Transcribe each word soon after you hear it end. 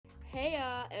Hey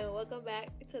y'all, and welcome back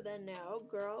to the Now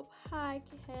Girl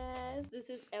podcast. This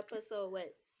is episode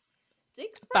what,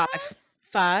 six for Five. us?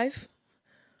 Five.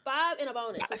 Five and a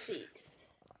bonus, so Five. 6.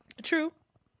 True.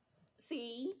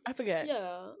 See, I forgot.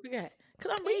 yeah. Forgot.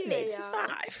 Because I'm reading Anyway, it. It's y'all.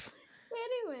 5.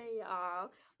 Anyway, y'all,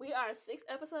 we are 6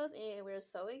 episodes in. We're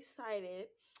so excited.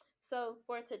 So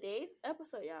for today's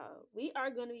episode, y'all, we are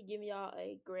going to be giving y'all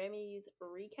a Grammys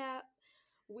recap.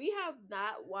 We have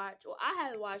not watched, or I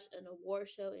haven't watched an award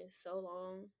show in so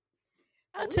long.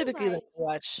 I We typically was like to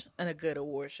watch a good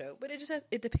award show, but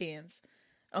it depends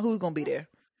on who's going to be there.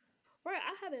 Right,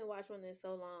 I haven't watched one in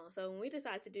so long. So when we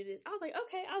decided to do this, I was like,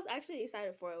 okay, I was actually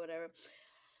excited for it, whatever.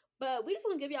 But we just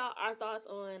want to give y'all our thoughts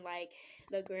on like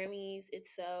the Grammys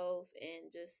itself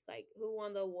and just like who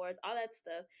won the awards, all that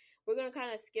stuff. We're gonna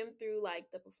kind of skim through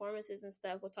like the performances and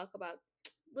stuff. We'll talk about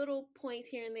little points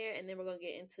here and there, and then we're gonna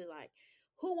get into like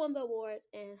who won the awards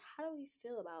and how do we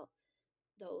feel about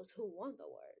those who won the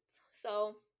awards.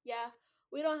 So yeah,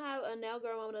 we don't have a Now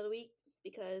Girl Moment of the Week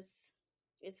because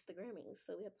it's the Grammys,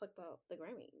 so we have to talk about the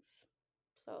Grammys.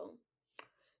 So,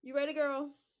 you ready,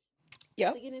 girl?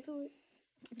 Yep. To get into it?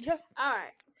 Yeah. All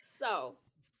right. So,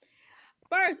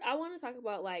 first, I want to talk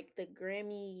about like the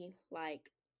Grammy,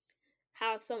 like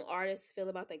how some artists feel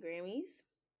about the Grammys.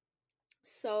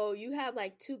 So, you have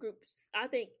like two groups. I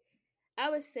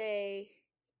would say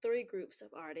 3 groups of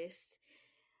artists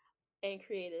and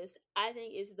creatives. I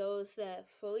think it's those that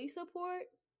fully support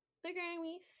the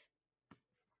Grammys.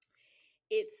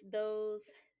 It's those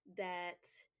that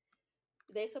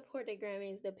they support the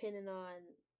Grammys depending on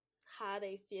how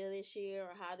they feel this year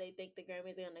or how they think the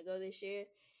Grammys are going to go this year.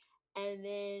 And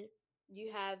then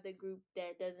you have the group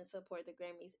that doesn't support the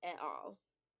Grammys at all.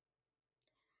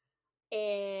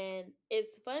 And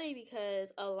it's funny because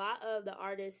a lot of the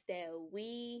artists that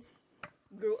we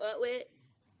grew up with,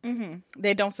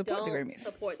 they don't support the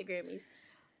Grammys.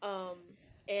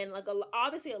 And like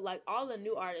obviously, like all the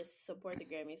new artists support the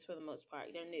Grammys for the most part.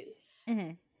 They're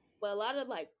new, but a lot of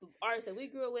like the artists that we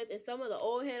grew up with and some of the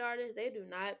old head artists, they do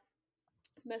not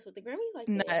mess with the Grammys like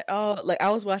Not that. at all. Like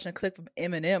I was watching a clip from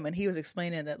Eminem, and he was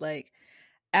explaining that like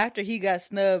after he got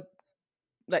snubbed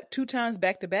like 2 times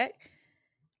back to back,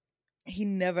 he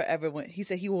never ever went. He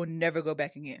said he will never go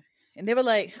back again. And they were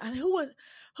like, who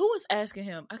was asking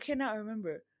him? I cannot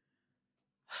remember.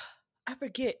 I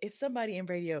forget. It's somebody in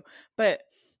radio, but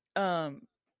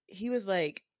he was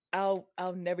like, I'll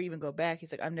never even go back.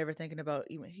 He's like, I'm never thinking about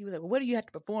even. He was like, well, what do you have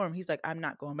to perform? He's like, I'm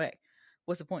not going back.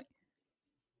 What's the point?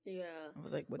 Yeah, I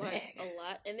was like, what like, the heck? a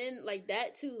lot, and then like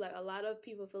that too. Like a lot of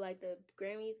people feel like the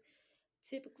Grammys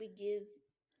typically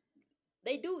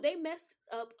they mess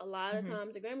up a lot of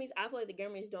times. The Grammys, I feel like the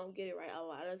Grammys don't get it right a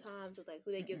lot of times with like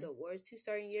who they give the awards to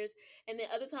certain years, and then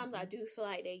other times I do feel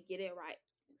like they get it right.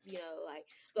 You know, like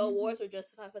the awards are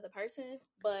justified for the person,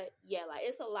 but yeah, like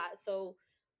it's a lot. So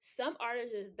some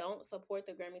artists just don't support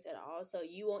the Grammys at all, so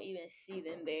you won't even see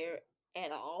them there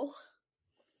at all.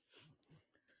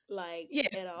 Like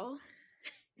at all.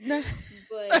 No,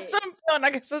 but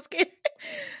I get so scared.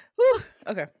 Whew.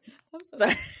 Okay, I'm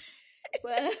sorry.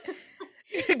 But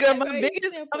girl, I'm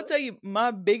gonna tell you,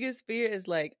 my biggest fear is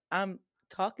like I'm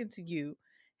talking to you,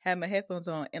 have my headphones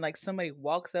on, and like somebody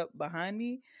walks up behind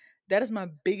me. That is my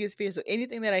biggest fear. So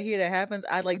anything that I hear that happens,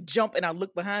 I like jump and I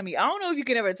look behind me. I don't know if you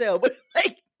can ever tell, but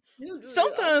like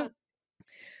sometimes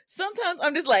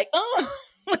I'm just like, oh,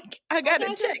 like I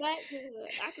gotta check.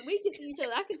 We can see each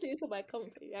other. I can see somebody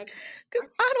coming for you. Because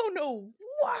I don't know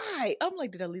why. I'm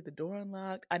like, did I leave the door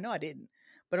unlocked? I know I didn't.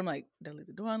 But I'm like, did I leave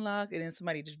the door unlocked? And then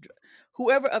somebody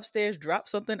whoever upstairs dropped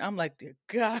something. I'm like, dear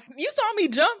God, you saw me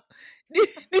jump? Did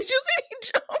you see me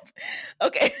jump?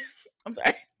 Okay, I'm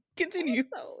sorry. Continue.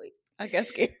 I got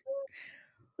scared.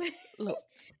 Look,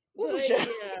 yeah,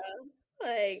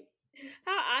 like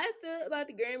how I feel about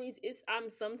the Grammys is I'm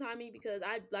sometimey because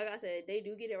like I said, they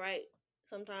do get it right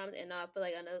sometimes, and I feel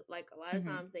like I know like a lot of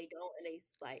times they don't, and they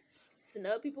like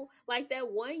snub people. Like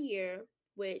that one year,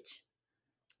 which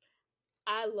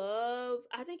I love.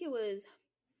 I think it was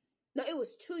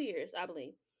 2 years, I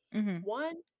believe.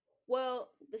 One, well,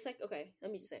 the second. Okay,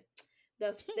 let me just say,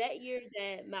 that year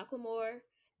that Macklemore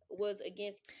was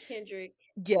against Kendrick.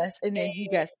 Yes, and then he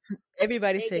got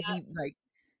everybody said he like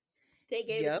they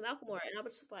gave it to Macklemore, and I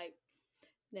was just like,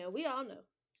 now we all know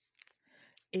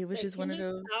it was just Kendrick's one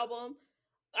of those album.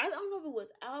 I don't know if it was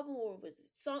album or was it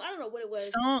song. I don't know what it was.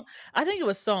 Song. I think it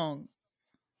was song.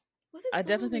 Was it? I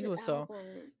definitely think it was song.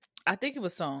 I think it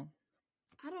was song.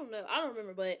 I don't know. I don't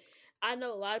remember, but I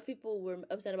know a lot of people were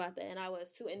upset about that, and I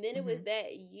was too. And then it was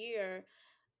that year.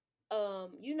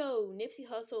 Nipsey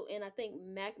Hussle and I think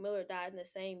Mac Miller died in the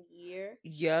same year.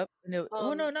 Yep. No,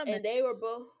 and they were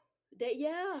both.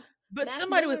 But Mac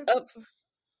somebody was Miller, up for,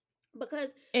 because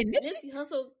and Nipsey.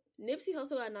 Nipsey Hussle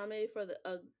got nominated for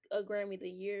a Grammy the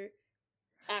year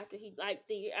after he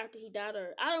died,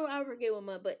 or I forget what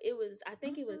month, but I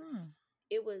think Oh,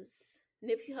 it was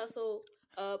Nipsey Hussle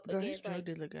up girl, his against drug like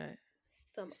dealer got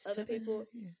some other people 7.5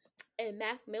 years. and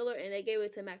Mac Miller, and they gave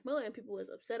it to Mac Miller, and people was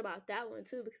upset about that one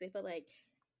too because they felt like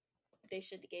they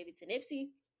should have gave it to Nipsey.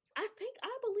 I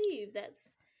believe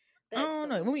I that's don't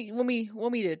the know. one.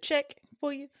 Want me to check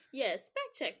for you? Yes,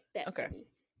 fact check that for Okay, me.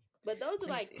 But those are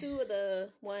let me like see. two of the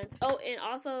ones. Oh, and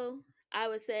also I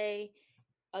would say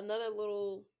another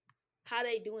little how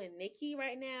they doing Nicki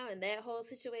right now and that whole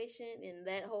situation and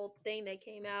that whole thing that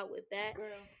came out with that.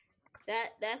 Girl.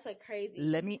 That's a crazy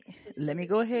Let me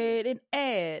go situation too. ahead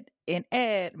and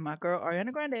add my girl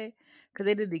Ariana Grande, because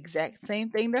they did the exact same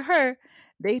thing to her.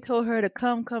 They told her to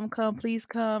come, please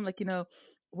come. Like,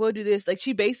 we'll do this. Like,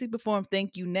 she basically performed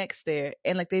 "Thank You" next there,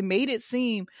 and like they made it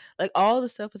seem like all the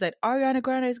stuff was like Ariana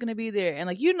Grande is gonna be there, and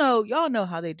like y'all know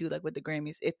how they do like with the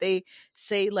Grammys. If they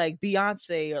say like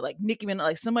Beyonce or like Nicki Minaj,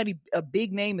 like somebody a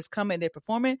big name is coming, they're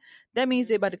performing, that means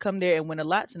they're about to Mm-hmm. come there and win a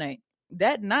lot tonight.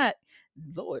 That not,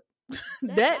 Lord,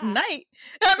 That that not. night,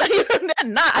 I'm not even that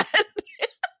not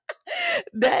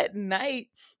that night,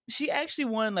 she actually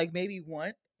won like maybe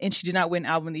one, and she did not win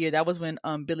album of the year. That was when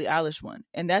Billie Eilish won,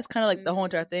 and that's kind of like the whole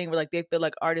entire Mm, thing where like they feel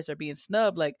like artists are being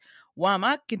snubbed. Like, why am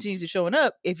I continuously showing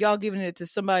up if y'all giving it to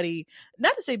somebody?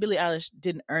 Not to say Billie Eilish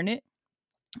didn't earn it,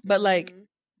 but like, mm-hmm.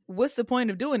 what's the point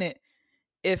of doing it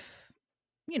if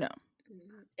you know?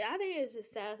 Mm-hmm. I think it's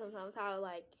just sad sometimes how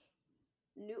like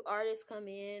new artists come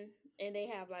in and they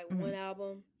have like Mm-hmm, one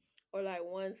album or like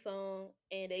one song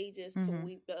and they just mm-hmm.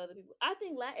 sweep the other people. I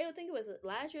think it was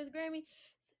last year's Grammy.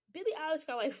 Billie Eilish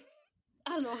got like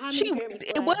I don't know how many Grammys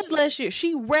It last was year. last year.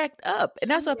 She racked up, and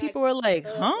that's She why people were racked like,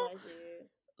 up "Huh?" last year.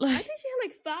 I Like, think she had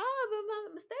like five, if I'm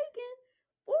not mistaken.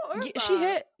 Four or yeah, she five.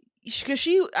 had, because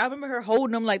I remember her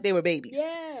holding them like they were babies,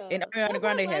 Yeah. and That Ariana was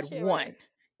Grande had last year, right? one.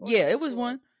 Or the Yeah, year it was before.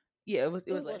 one. Yeah, It it was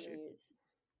was one of last the year. years.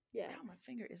 Yeah. Ow, my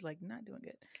finger is like not doing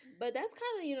good. But that's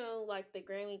kind of, like the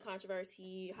Grammy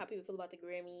controversy, how people feel about the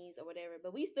Grammys or whatever.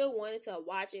 But we still wanted to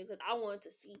watch it because I wanted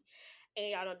to see. And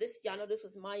y'all know this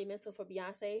was monumental for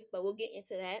Beyonce, but we'll get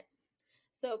into that.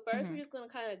 So first we're Hmm. just gonna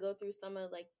kind of go through some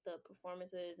of like the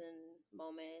performances and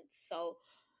moments. So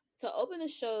to open the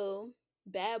show,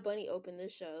 Bad Bunny opened the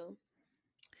show,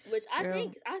 which I Girl,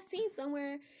 think I've seen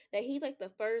somewhere that he's like the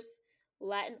first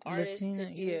Latin artist to Latina,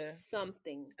 do yeah.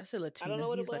 something. I said I don't Latino. know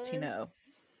what it He's was. Latino.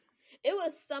 It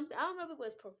was something. I don't know if it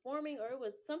was performing or it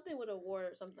was something with a award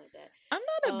or something like that. I'm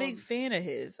not a big fan of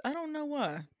his. I don't know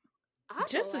why. I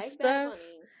Just the like Bad stuff,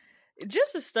 Bunny.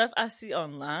 just the stuff I see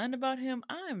online about him.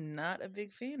 I'm not a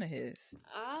big fan of his.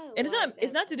 I And like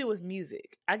it's Bad not to do Bunny. with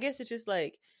music. I guess it's just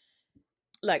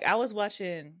like I was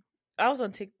watching, I was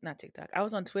on not TikTok, I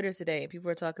was on Twitter today, and people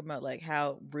were talking about like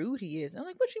how rude he is. I'm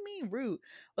like, what you mean rude?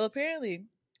 Well, apparently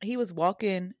he was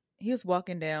walking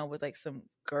down with like some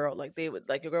girl, like they would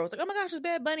like, your girl was like, oh my gosh, it's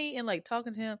Bad Bunny, and like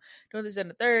talking to him, doing this and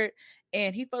the third,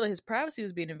 and he felt like his privacy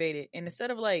was being invaded, and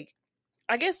instead of like,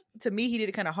 I guess to me he did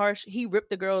it kind of harsh, he ripped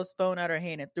the girl's phone out of her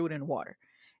hand and threw it in the water.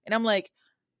 And I'm like,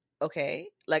 okay,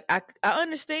 like I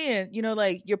understand,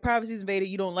 like your privacy is invaded,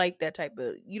 you don't like that type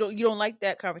of, you don't like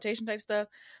that confrontation type stuff,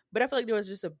 but I feel like there was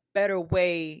just a better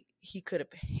way he could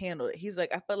have handled it. He's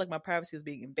like, I felt like my privacy was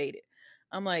being invaded.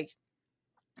 I'm like,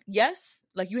 yes,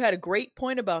 like you had a great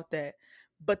point about that,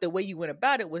 but the way you went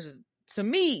about it was, to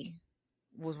me,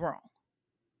 was wrong.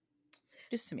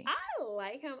 Just to me. I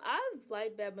like him. I've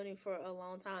liked Bad Bunny for a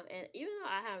long time, and even though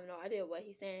I have no idea what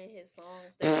he's saying in his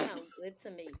songs, they sound good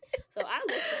to me. So I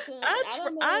listen to him, and I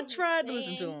don't know I what he's tried to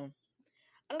listen to saying. him.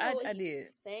 I don't know what I he's did.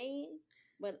 saying,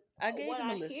 but I gave what him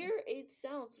a I listen. hear, it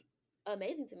sounds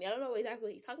amazing to me. I don't know exactly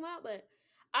what he's talking about, but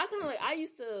I kind of like, I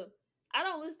used to, I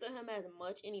don't listen to him as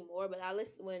much anymore, but I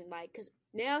listen when like, because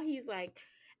now he's like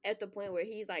at the point where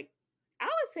he's like, I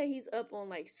would say he's up on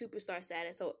like superstar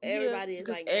status. So Yeah, everybody is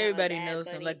because like now a everybody Bad knows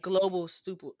him, Bunny. like global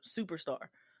superstar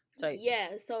type.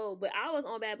 Yeah, so but I was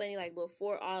on Bad Bunny like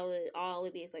before all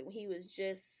of this, like when he was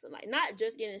just like not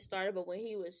just getting started, but when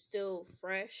he was still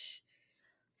fresh.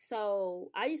 So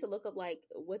I used to look up like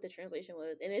what the translation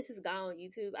was, and this is guy on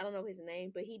YouTube. I don't know his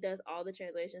name, but he does all the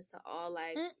translations to all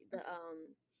like the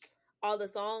all the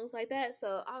songs like that.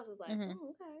 So I was just like, Mm-hmm. oh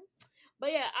okay.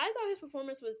 But yeah, I thought his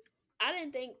performance was. I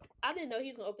didn't know he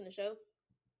was gonna open the show.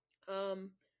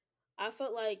 Um, I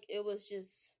felt like it was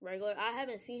just regular. I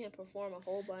haven't seen him perform a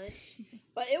whole bunch,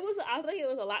 but it was. I think it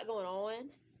was a lot going on.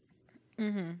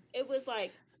 Mm-hmm. It was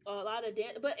like a lot of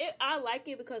dance, but I like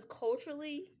it because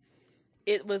culturally,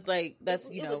 it was like that's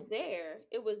it was there.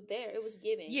 It was there. It was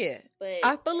giving. yeah. But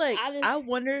I feel like I just I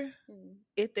wonder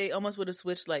if they almost would have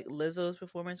switched like Lizzo's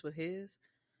performance with his.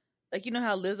 Like you know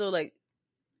how Lizzo like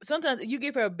sometimes you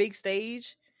give her a big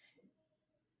stage,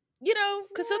 you know,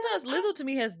 because sometimes Lizzo to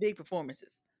me has big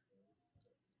performances.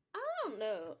 I don't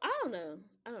know. I don't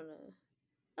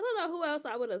know who else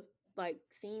I would have like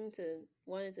seen to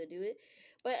wanted to do it.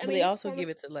 But I But mean, they his also give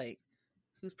performance. it to like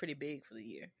who's pretty big for the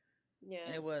year, Yeah,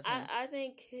 and it was him. I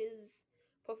think his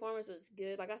performance was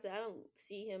good. Like I said, I don't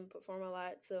see him perform a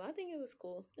lot, so I think it was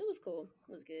cool. It was cool.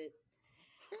 It was good.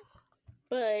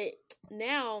 But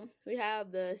now we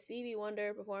have the Stevie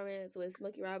Wonder performance with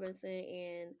Smokey Robinson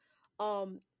and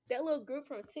that little group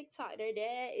from TikTok. Their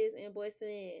dad is in Boyz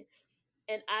II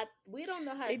Men, and we don't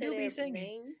know how to They say do be their singing.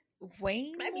 name.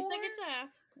 Wayne Might be Moore? second time.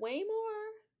 Waymore.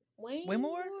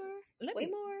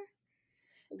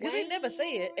 Because they never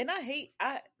say it, and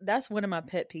that's one of my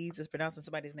pet peeves is pronouncing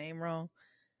somebody's name wrong.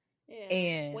 Yeah,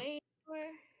 and Waymore.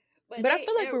 But I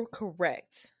feel like we're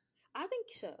correct. I think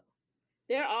so.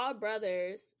 They're all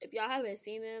brothers. If y'all haven't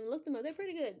seen them, look them up. They're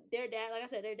pretty good. Their dad, like I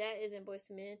said, their dad is in Boyz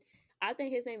II Men. I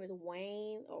think his name is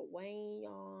Wayne or Wayne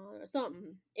or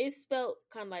something. It's spelled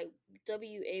kind of like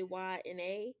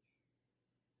Wayna.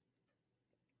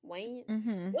 Wayne,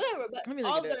 whatever. But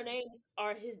all of their names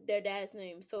are their dad's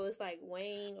names, so it's like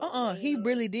Wayne. Or He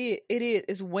really did. It is.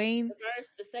 It's Wayne. The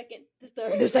first, the second, the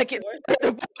third, the second. the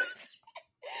and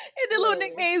the little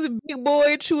nicknames: Big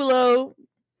Boy, Chulo,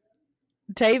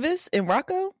 Tavis, and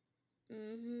Rocco.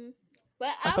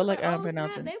 But I feel like I'm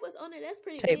pronouncing. They was on it. That's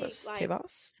pretty Tavis. big. Like,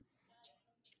 Tavos.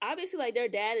 Obviously, like their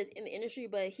dad is in the industry,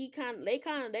 but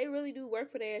they really do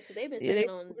work for theirs because they've been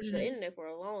sitting on the internet for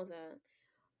a long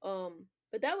time.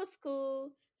 But that was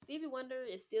cool. Stevie Wonder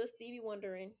is still Stevie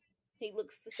Wondering. He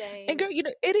looks the same. And girl, you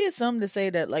know, it is something to say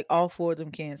that like all four of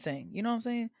them can't sing. You know what I'm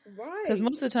saying? Right. Because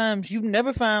most of the times you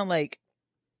never find like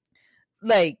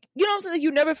you know what I'm saying?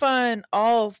 You never find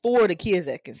all four of the kids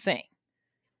that can sing.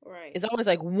 Right. It's always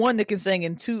like one that can sing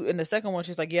and two, and the second one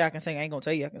she's like, yeah, I can sing. I ain't gonna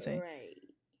tell you I can sing. Right.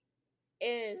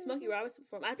 And Smokey Robinson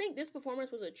I think this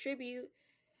performance was a tribute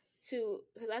to,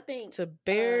 because I think to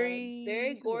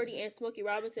Barry Gordy and Smokey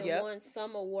Robinson won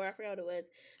some award. I forgot what it was.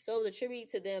 So it was a tribute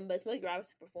to them, but Smokey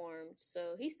Robinson performed,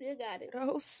 so he still got it.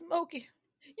 Oh, Smokey!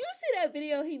 You see that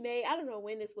video he made? I don't know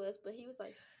when this was, but he was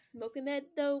like smoking that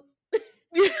dope.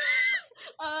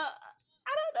 I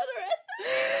don't know the rest of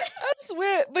it. I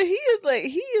swear, but he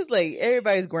is like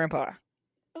everybody's grandpa.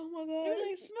 Oh my god! They're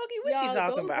like, Smokey, what you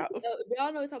talking about?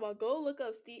 Y'all know what I'm talking about. Go look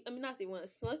up not Steve.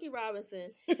 Smokey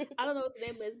Robinson. I don't know what the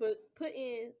name is, but put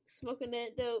in smoking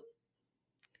that dope.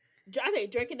 I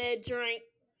think drinking that drink.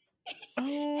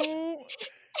 Oh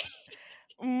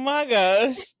my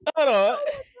gosh! Hold on.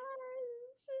 Oh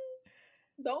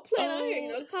don't play it on here, you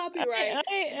know, copyright. I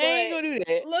ain't gonna do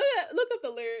that. Look up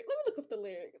the lyric. Let me look up the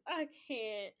lyric. I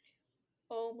can't.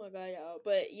 Oh my god, y'all.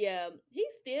 But yeah, he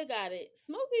still got it.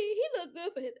 Smokey, he look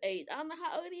good for his age. I don't know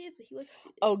how old he is, but he looks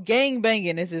good. Oh, Gang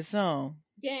Banging is his song.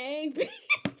 Gang Banging.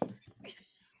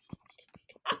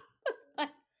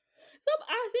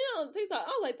 I seen it on TikTok. I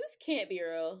was like, this can't be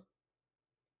real.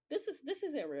 This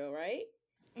isn't real, right?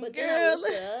 But girl, then I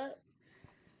looked it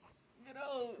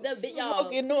up.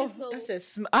 Smokey Norfolk.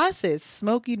 I said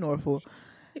Smokey Norfolk.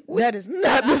 That is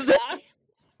not the same.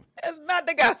 That's not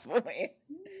the gospel, man.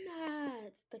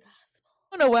 Not the gospel.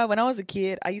 I don't know why. When I was a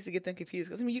kid, I used to get them confused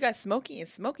because you got Smokey and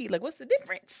Smokey. Like, what's the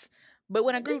difference? But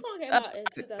when I grew up,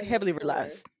 I heavily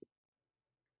realized.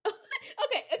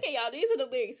 Okay, y'all. These are the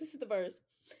lyrics. This is the verse.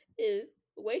 Is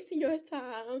wasting your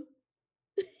time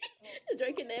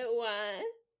drinking that wine.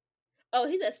 Oh,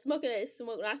 he said smoking that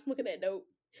smoke, not smoking that dope.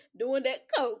 Doing that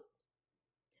coke.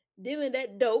 Doing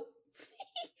that dope.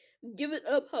 Giving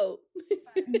up hope.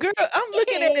 Girl, I'm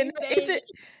looking at it.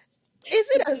 Is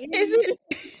it a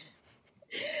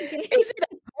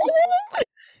poem?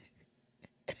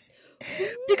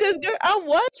 Because girl, I'm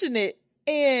watching it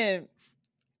and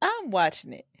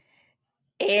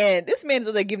this man's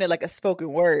like giving it like a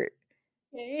spoken word.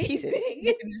 He said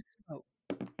smoke.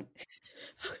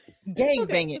 Gang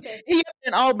banging. Okay. He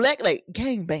in all black, like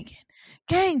gang banging.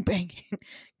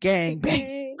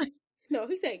 No,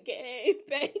 he said gang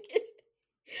banging.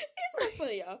 It's so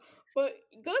funny, y'all. But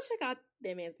go check out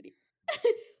that man's video.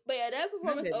 But yeah, that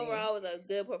performance overall was a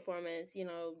good performance. You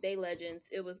know, they legends.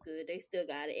 It was good. They still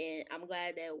got it, and I'm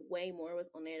glad that Waymore was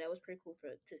on there. That was pretty cool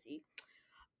to see.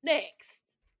 Next,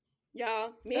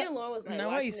 y'all, me and Lauren was like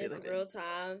watching this in real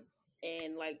time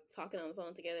and like talking on the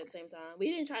phone together at the same time. We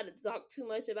didn't try to talk too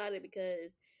much about it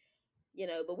because, you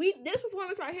know, but this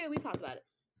performance right here, we talked about it.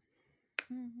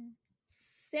 Mm-hmm.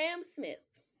 Sam Smith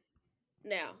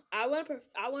Now, I want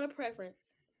a preference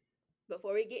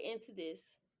before we get into this.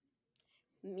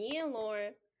 Me and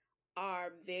Lauren are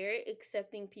very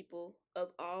accepting people of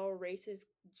all races,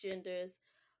 genders,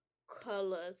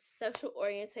 colors, sexual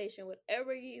orientation,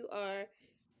 whatever you are.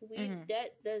 Mm-hmm.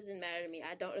 That doesn't matter to me.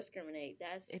 I don't discriminate.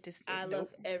 It just I love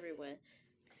nope. everyone.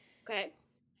 Okay.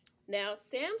 Now,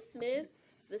 Sam Smith,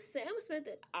 the Sam Smith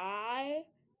that I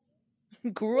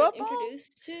Grew was up on.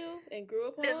 introduced to and grew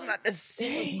up It's on not the is a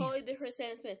same. totally different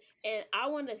Sam Smith. And I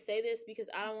want to say this because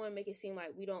I don't want to make it seem like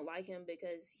we don't like him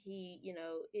because he,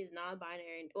 is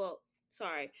non-binary. Well,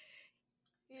 sorry,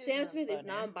 Sam Smith is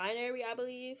non-binary, I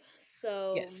believe.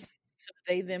 So Yes. So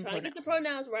they them trying to get the pronouns.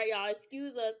 pronouns right, y'all.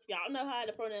 Excuse us. Y'all know how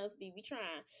the pronouns be. We trying.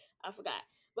 I forgot.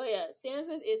 But yeah, Sam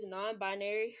Smith is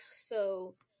non-binary.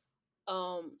 So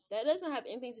that doesn't have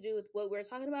anything to do with what we're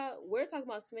talking about. We're talking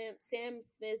about Sam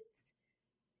Smith's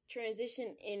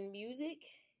transition in music.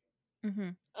 Mm-hmm.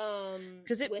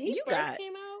 Because When he you first got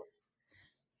came out,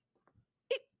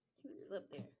 it. he was up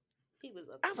there. He was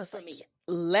up I there was for like, me.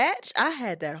 Latch. I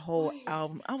had that whole Yes.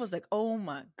 album. I was like, oh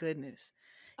my goodness.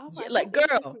 I was Yeah, like, like who is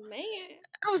this girl. man?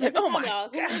 I was At like, the oh time, my y'all,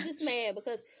 who is gosh. this man?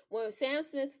 Because when Sam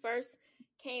Smith first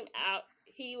came out,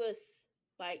 he was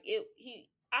like it.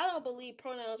 I don't believe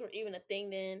pronouns were even a thing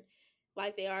then,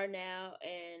 like they are now.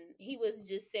 And he was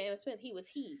just Sam Smith. He was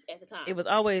he at the time. It was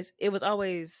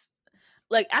always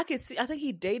like I could see. I think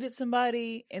he dated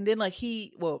somebody, and then like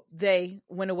they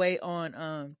went away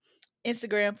on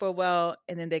Instagram for a while,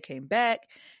 and then they came back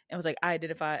and was like, I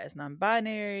identify as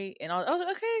non-binary, and I was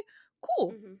like, okay,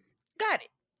 cool, got it.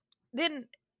 Then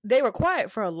they were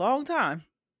quiet for a long time,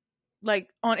 like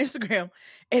on Instagram,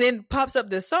 and then pops up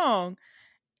this song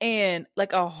and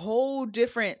like a whole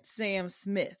different Sam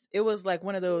Smith. It was like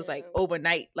one of those like Yeah.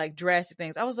 overnight like drastic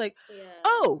things. I was like, Yeah.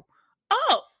 oh,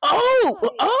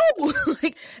 Like,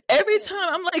 like every yeah.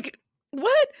 time I'm like,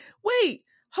 what? Wait,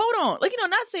 hold on. Like,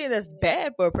 not saying that's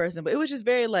bad for a person, but it was just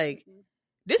very like,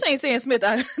 this ain't Sam Smith.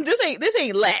 This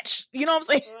ain't Latch. You know what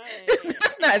I'm saying? Right.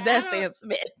 That's not that Sam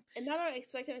Smith. And I don't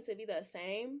expect him to be the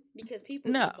same because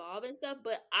people No. evolve and stuff.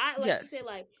 But I, like you Yes. said,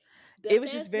 like the It was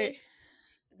Sam just Smith very,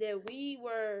 that we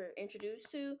were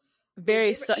introduced to was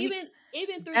very different.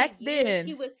 Even through back the years,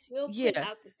 he then. was still putting Yeah.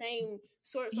 out the same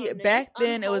sort of Yeah. song. Now, his Back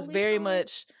then, it was Unholy very song,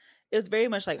 much. It was very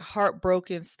much like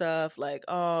heartbroken stuff. Like,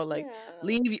 oh, like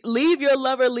yeah, leave your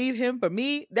lover, leave him for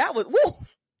me. That was woo.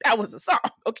 That was a song.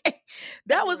 Okay,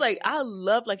 that was like right. I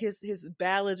loved like his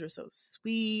ballads were so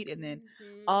sweet, and then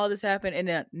Mhm. all this happened, and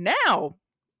then now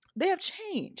they have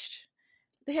changed.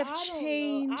 They have I don't know. I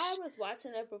changed. was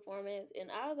watching that performance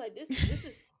and I was like, this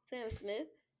is Sam Smith.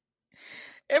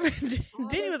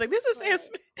 Denny was like, "This is Sam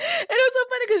Smith," and it was so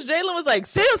funny because Jalen was like,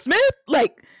 "Sam Smith,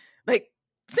 like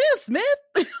Sam Smith."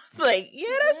 Like, yeah,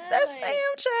 that's like, Sam,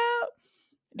 child.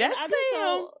 That's I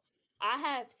Sam. I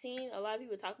have seen a lot of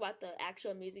people talk about the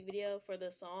actual music video for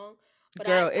the song, but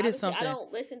Girl, I it is obviously I something.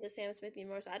 don't listen to Sam Smith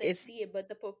anymore, so I didn't see it. But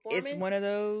the performance, It's one of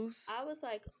those. I was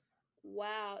like,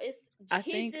 wow, I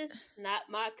he's think just not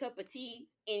my cup of tea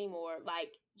anymore.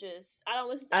 Like, I don't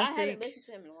listen. I haven't listened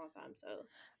to him in a long time, so.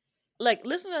 Like,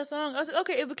 listen to that song. I was like,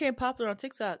 okay, it became popular on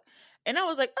TikTok. And I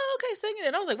was like, oh, okay, sing it.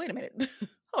 And I was like, wait a minute.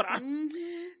 Hold on.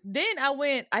 Mm-hmm. Then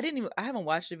I haven't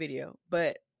watched the video,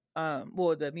 but,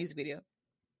 the music video.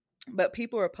 But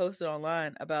people were posted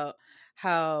online about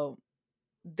how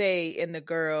they and the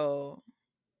girl,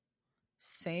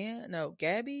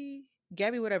 Gabby,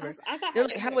 whatever. I got They're her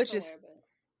like, name how it's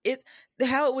somewhere, just,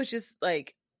 how it was just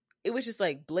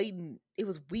like, blatant. It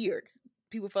was weird.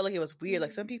 People felt like it was weird.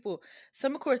 Like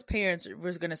some of course parents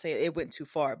was gonna say it went too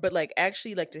far, but like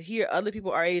actually like to hear other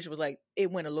people our age was like it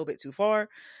went a little bit too far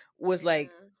was like,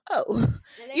 oh,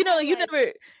 you don't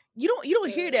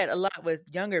hear that a lot with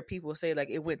younger people say like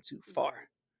it went too far.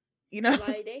 You know, like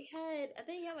I think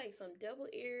he had like some double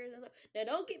ears and stuff. Now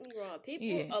don't get me wrong,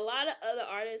 a lot of other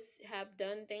artists have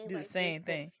done things do like the same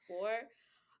this thing before,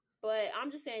 but I'm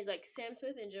just saying like Sam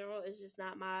Smith in general is just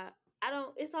not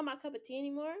it's not my cup of tea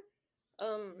anymore.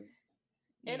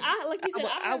 And I, like you said,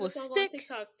 I heard the song on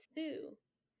TikTok too.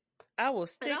 I will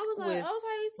stick and I was like, with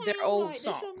okay, their old like,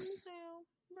 songs.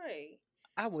 Right.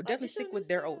 I will definitely stick with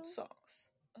their old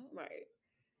songs. Right.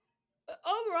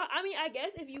 Overall, I mean, I guess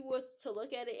if you was to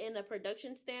look at it in a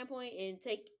production standpoint and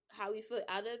take how we feel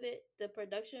out of it, the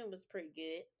production was pretty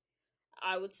good.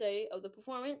 I would say of the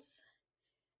performance,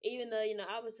 even though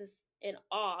I was just in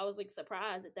awe. I was like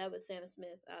surprised that was Sam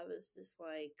Smith. I was just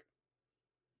like,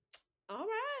 all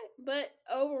right, but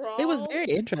overall, it was very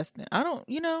interesting. I don't,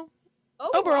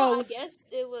 overall, I guess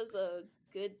it was a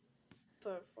good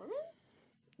performance.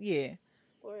 Yeah.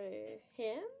 For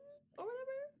him or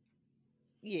whatever.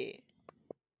 Yeah.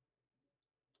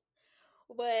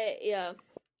 But yeah.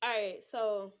 All right.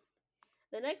 So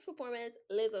the next performance,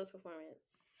 Lizzo's performance.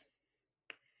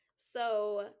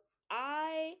 So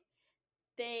I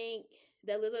think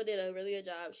that Lizzo did a really good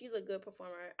job. She's a good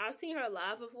performer. I've seen her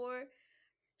live before,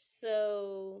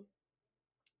 so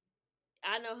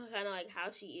I know kind of like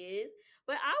how she is.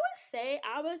 But I would say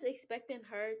I was expecting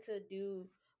her to do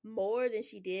more than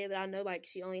she did, but I know like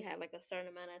she only had like a certain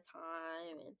amount of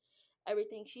time and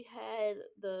everything. She had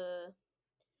the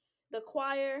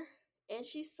choir and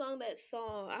she sung that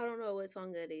song. I don't know what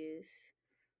song that is.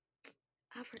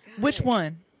 I forgot. Which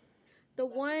one? The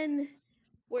one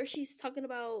where she's talking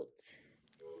about,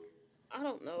 I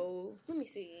don't know. Let me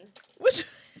see. Which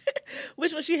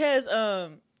which one she has?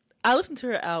 I listened to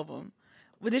her album.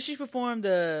 But did she perform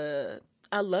the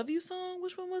 "I Love You" song?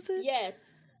 Which one was it? Yes.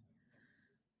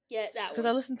 Yeah, that Because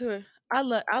one. I listened to her. I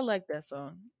like that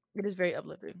song. It is very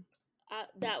uplifting.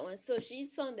 That one. So she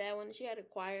sung that one. She had a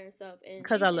choir and stuff, and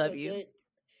Because she I did love a you. good.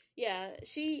 Yeah,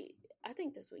 she. I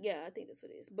think that's what. Yeah, I think that's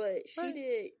what it is. But she Right.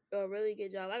 did a really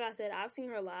good job. Like I said, I've seen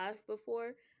her live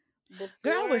before.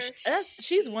 Girl, I wish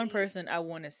she's one person I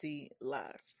want to see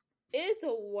live. It's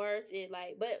worth it.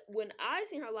 Like, but when I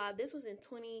seen her live, this was in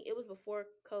 20. It was before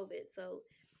COVID, so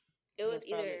it was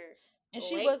That's probably. either And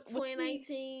she late was when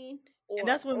 2019 and or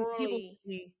that's when people.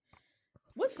 early.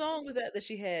 What song was that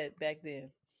she had back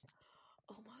then?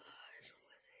 Oh my gosh, what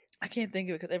was it? I can't think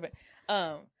of it because everybody.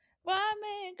 Why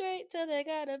men great till they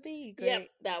gotta be great? Yep,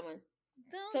 that one.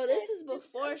 Don't So this take is the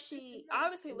before time she to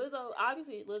obviously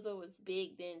Lizzo was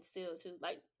big then still too,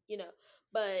 like, you know,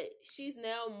 but she's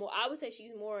now more, I would say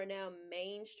she's more now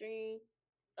mainstream,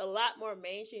 a lot more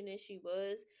mainstream than she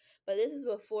was. But this is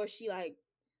before she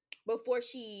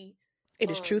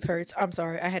It is Truth Hurts. I'm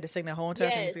sorry. I had to sing that whole entire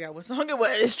thing to yes. figure out what song it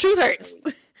was. It's Truth Hurts.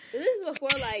 This is before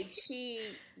like she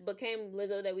became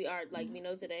Lizzo that we are, like, we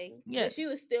know today. Yes. But she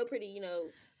was still pretty, you know,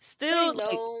 still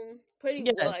pretty known, pretty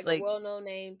yes, well, like a well-known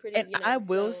name, pretty, and you know. I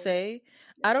will so, say,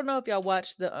 I don't know if y'all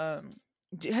watched the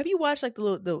have you watched like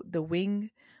the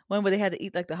wing one where they had to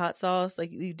eat like the hot sauce,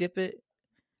 like you dip it?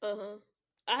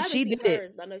 I haven't She seen did it.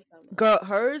 hers, but I know she's talking about. Girl,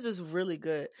 hers is really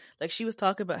good. Like she was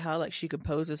talking about how like she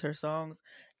composes her songs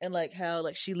and like how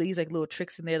like she leaves like little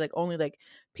tricks in there, like only like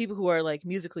people who are like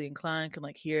musically inclined can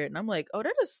like hear it. And I'm like, oh,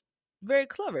 that is very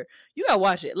clever. You gotta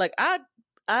watch it. Like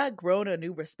I grown a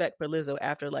new respect for Lizzo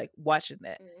after like watching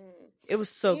that. Mm-hmm. It was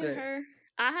so Hear good. her.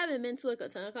 I haven't been to like a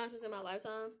ton of concerts in my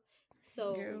lifetime,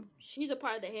 so Girl. she's a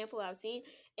part of the handful I've seen.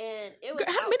 And it was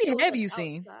Girl, how many have you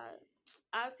seen?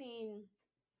 I've seen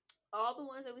all the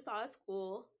ones that we saw at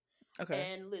school.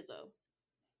 Okay. And Lizzo.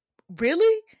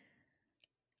 Really?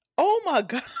 Oh my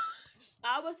gosh.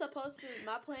 I was supposed to,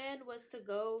 my plan was to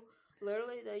go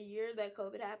literally the year that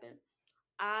COVID happened.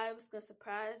 I was going to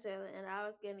surprise her and I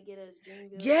was going to get us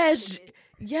Dreamville.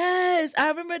 Yes, I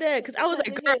remember that because I was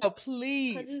like, girl,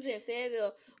 please. Because it was in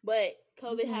Fayetteville, but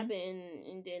COVID happened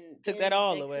and then took that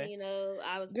all next away. thing you know,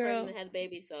 I was pregnant and had a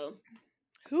baby, so.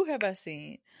 Who have I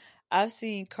seen? I've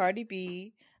seen Cardi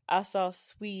B. I saw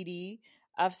Sweetie.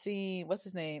 I've seen, what's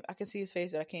his name? I can see his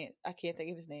face, but I can't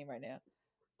think of his name right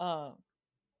now.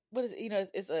 What is it? You know,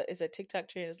 it's a TikTok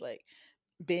trend. It's like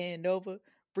bend over,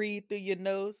 breathe through your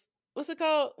nose. What's it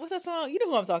called? What's that song? You know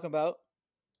who I'm talking about?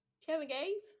 Kevin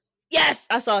Gates? Yes,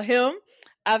 I saw him.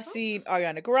 I've seen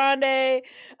Ariana Grande.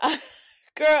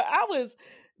 Girl,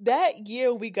 that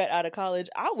year we got out of college,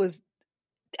 I was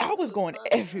going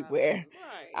everywhere.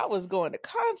 Right. I was going to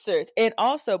concerts. And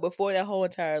also before that whole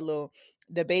entire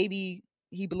the baby,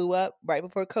 he blew up right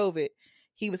before COVID,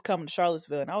 he was coming to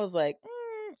Charlottesville. And I was like,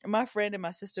 my friend and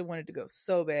my sister wanted to go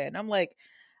so bad. And I'm like,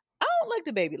 I don't like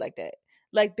the baby like that.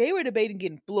 Like they were debating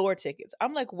getting floor tickets.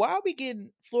 I'm like, why are we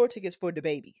getting floor tickets for the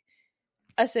baby?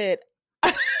 I said,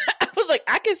 I was like,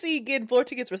 I can see getting floor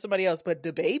tickets for somebody else, but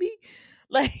the baby?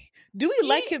 Like, do we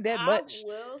like him that much?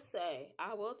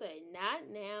 I will say, not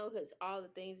now because all the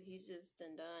things he's just done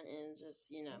and just,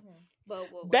 you know. But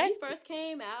when he first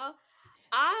came out,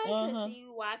 I could see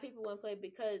why people wouldn't play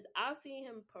because I've seen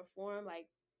him perform like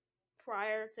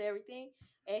prior to everything,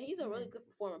 and he's a really good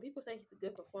performer. People say he's a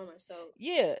good performer, so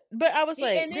yeah. But I was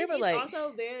like, and they were he's like,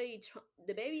 also very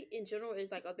the baby in general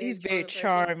is like a very he's very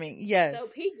charming. Yes, so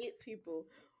he gets people.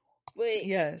 But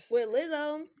yes, with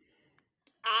Lizzo,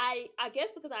 I guess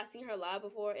because I've seen her live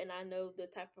before and I know the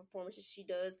type of performances she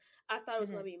does, I thought it was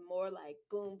gonna be more like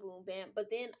boom, boom, bam. But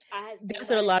then that's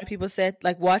what a lot of people said.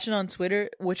 Like watching on Twitter,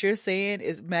 what you're saying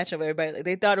is matching up everybody. Like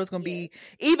they thought it was gonna be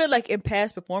even like in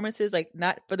past performances, like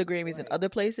not for the Grammys and other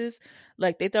places.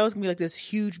 Like they thought it was gonna be like this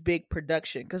huge big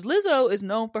production because Lizzo is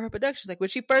known for her productions. Like when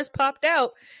she first popped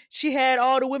out, she had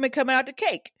all the women coming out the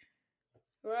cake.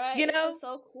 Right. You It know? was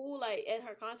so cool. Like at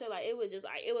her concert, like it was just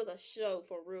like it was a show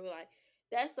for real. Like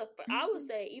that's I would Mm-hmm.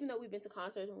 say, even though we've been to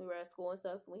concerts when we were at school and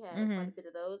stuff, we had quite Mm-hmm. a bit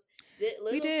of those.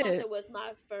 We Lizzo's did. concert was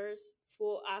my first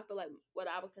full. I feel like what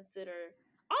I would consider,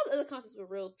 all the other concerts were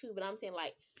real too, but I'm saying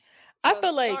like I from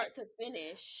feel like start to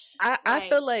finish, I like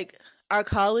feel like our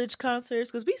college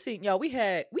concerts, because we seen y'all, we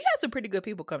had some pretty good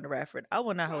people come to Radford. I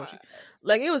will not hold you. God,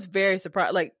 Like it was very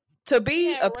surprised. Like to we be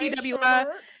had a Ray PWI,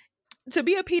 Shermer.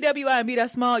 and be that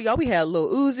small, y'all. We had Lil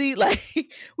Uzi. Like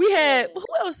we had Yeah,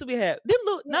 who else did we have? Then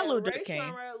we not had Lil Durk Ray came.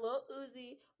 Shermer, Lil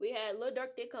Uzi. We had Lil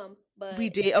Durk did come, We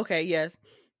but did okay, yes.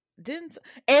 Didn't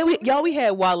and we other y'all we than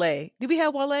had Wale. Did we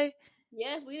have Wale?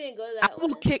 yes, we didn't go to that one.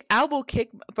 I will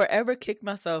kick forever kick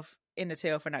myself in the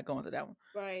tail for not going to that one.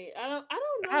 Right. I don't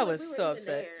I know if was we were so even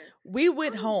upset. there. We I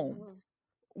went don't home. know.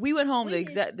 We went home We did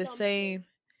the something. same,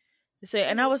 It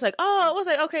and I was was like, oh, I was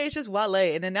like, okay, it's just Wale,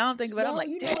 and then now I'm thinking about it, I'm no, like,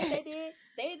 you know what dang, they did?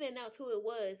 They didn't announce who it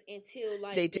was until they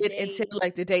like the did until day.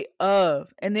 like the day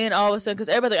of, and then all of a sudden, because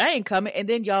everybody like, I ain't coming, and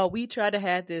then y'all, we tried to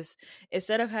have this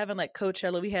instead of having like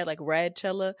Coachella, we had like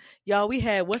Radchella, y'all, we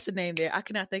had what's the name there? I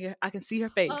cannot think of, I can see her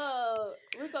face.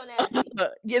 Rico Nasty.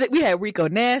 Yeah, we had Rico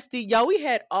Nasty, y'all, we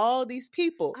had all these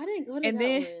people, I didn't go to and that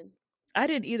then one. I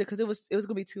didn't either because it was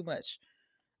gonna be too much.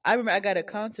 I remember I got a Oh.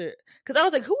 concert because I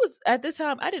was like, who was at this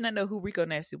time? I did not know who Rico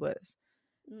Nasty was,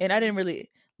 and I Mm-mm. didn't really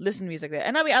listen to music like that.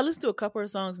 And I mean, I listen to a couple of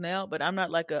songs now, but I'm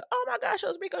not like a oh my gosh, it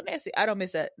was Rico Nasty. I don't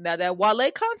miss that. Now that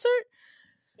Wale concert,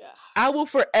 Yeah. I will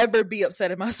forever be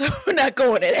upset at myself for not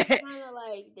going to It's that. kind of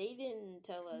like they didn't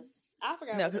tell us. I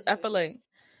forgot No, what the because situation was.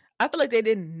 I feel like they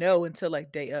didn't know until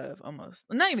like day of almost.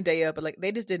 Not even day of, but like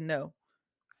they just didn't know.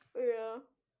 Yeah.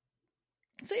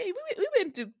 So yeah, we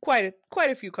went to quite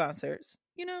a few concerts.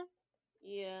 You know,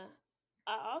 Yeah.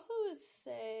 I also would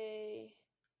say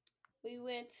we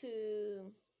went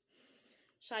to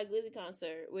Shy Glizzy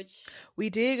concert, which we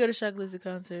did go to Shock Lizard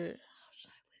concert. oh, Shy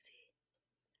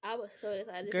Glizzy. I was so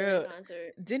excited for that Girl,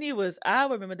 concert. Denny was, I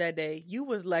remember that day, you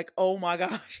was like, oh my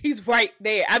gosh, he's right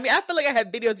there. I mean, I feel like I have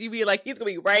videos of you being like, he's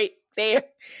gonna be right there.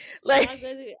 Like, Shy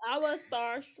Glizzy, I was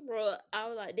starstruck. I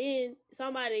was like, then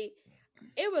somebody,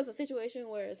 it was a situation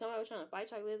where somebody was trying to fight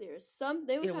Shy Glizzy or some,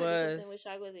 they were it trying to do was. something with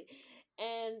Shy Glizzy,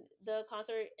 and the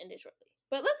concert ended shortly.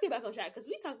 But let's get back on track because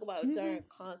we talk about Mm-hmm. during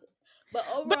concerts. But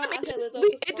But overall, I mean, I said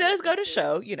it does go to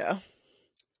show, you know.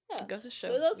 yeah, It goes to show.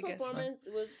 Lizzo's We got some. performance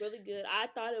was really good. I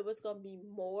thought it was gonna be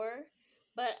more,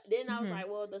 but then I was Mm-hmm. like,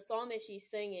 well, the song that she's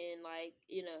singing, like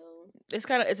you know,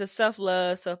 It's a self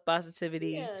love, self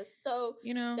positivity, yeah. So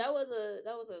you know. that was a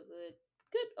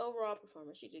good overall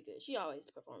performance. She did good. She always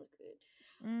performs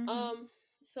good. Mm-hmm.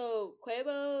 So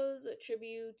Quavo's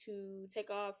tribute to Take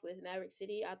Off with Maverick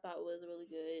City, I thought was really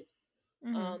good.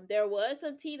 Mm-hmm. There was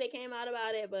some tea that came out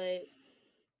about it, but it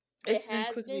It's been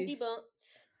has been quickly.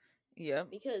 debunked Yep.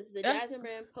 because the Yeah. Jasmine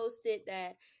brand posted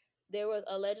that there was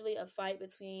allegedly a fight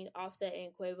between Offset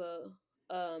and Quavo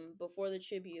before the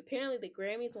tribute. Apparently, the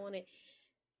Grammys wanted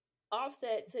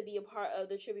Offset to be a part of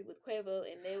the tribute with Quavo,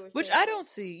 and they were Which saying I that don't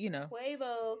see, you know.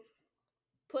 Quavo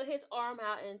put his arm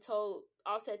out and told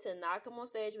Offset to not come on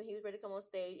stage when he was ready to come on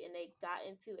stage, and they got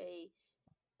into a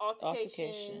Altercation.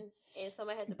 altercation, and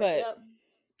somebody had to break it But up.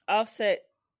 Offset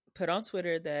put on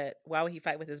Twitter that why would he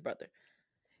fight with his brother?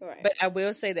 Right. But I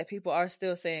will say that people are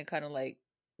still saying kind of like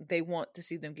they want to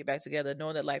see them get back together,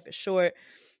 knowing that life is short.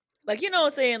 Like, you know what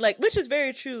I'm saying? Like, which is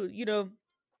very true. You know,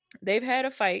 they've had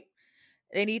a fight.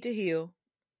 They need to heal.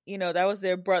 You know, that was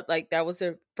their brother, like that was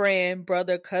their friend,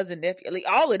 brother, cousin, nephew, like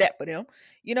all of that for them.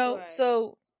 You know, Right.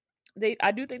 so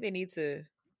I do think they need to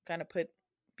kind of put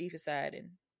beef aside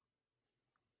and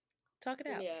talk it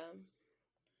out. Yeah.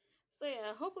 So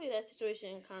yeah, hopefully that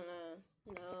situation kind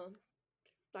of,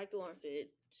 like the Lauren said,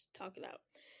 just talk it out.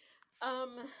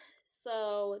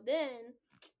 So then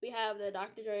we have the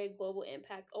Dr. Dre Global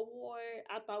Impact Award.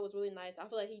 I thought was really nice. I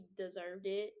feel like he deserved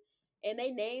it, and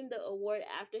they named the award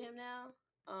after him now.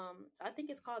 So I think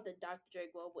it's called the Dr. Dre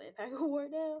Global Impact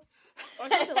Award now, or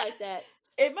something like that.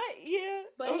 It might, yeah.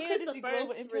 But Or he could was it the be first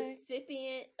global impact?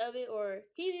 recipient of it, or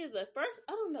he's either the first.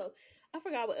 I don't know. I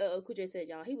forgot what LL Cool J said,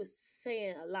 y'all. He was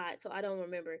saying a lot, so I don't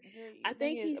remember. I The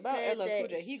thing think he is about said LL Cool that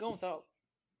J, he gonna talk.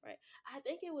 right. I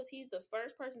think it was he's the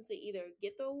first person to either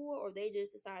get the award or they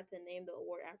just decided to name the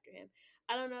award after him.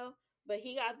 I don't know, but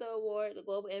he got the award, the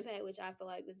Global Impact, which I feel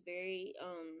like was very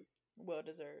Well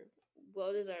deserved.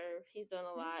 well deserved. He's done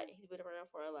a lot. He's been around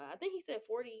for a lot. I think he said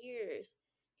 40 years,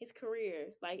 his career,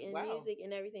 like in Wow. music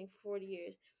and everything, 40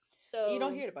 years. You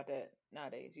don't So hear about that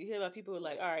nowadays. You hear about people who are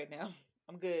like, all right, now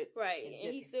I'm good. right,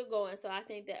 and he's still going. So I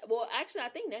think that. Well, actually, I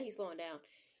think now he's slowing down.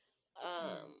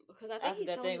 Because I think After he's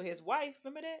that selling thing with his wife,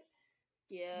 remember that?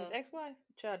 Yeah. His ex-wife,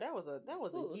 child, that was a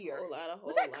Ooh, it's a year. whole lot, a Was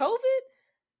whole that lot. COVID?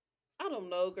 I don't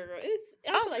know, girl.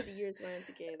 I feel like the years run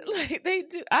together. Like they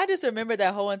do. I just remember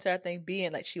that whole entire thing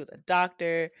being like she was a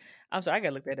doctor. I'm sorry, I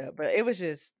gotta look that up, but it was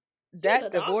just She was a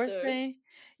that divorce doctor. thing.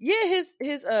 Yeah,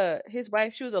 his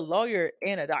wife, she was a lawyer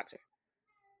and a doctor.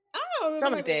 I don't Something remember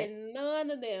her like that. being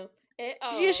none of them at Yeah,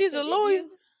 all. she's Because a lawyer.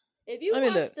 if you Let me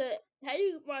look. watch how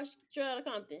you watch Straight Outta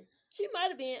Compton, she might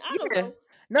have been. I don't Yeah. know,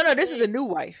 No, this is but a new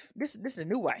wife. This is a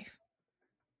new wife.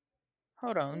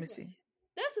 Hold on, let me see.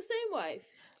 that's the same wife.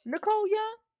 Nicole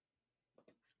Young?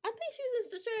 I think she was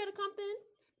in the Straight Outta Compton.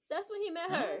 That's when he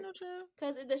met I her. don't know, child.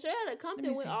 Because the Straight Outta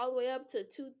Compton went See. all the way up to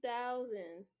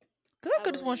 2000. Because I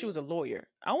could have sworn she was a lawyer.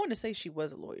 I want to say she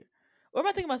was a lawyer. Or am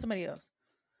I thinking about somebody else?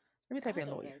 Let me type in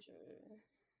lawyer.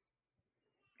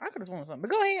 I could have sworn something.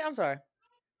 But go ahead. I'm sorry.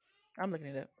 I'm looking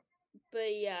it up.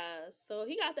 But yeah, so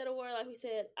he got that award, like we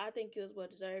said. I think it was well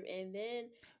deserved. And then,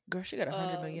 girl, she got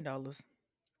 $100 million.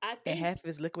 I think, and half of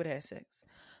his liquid assets.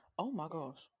 Oh my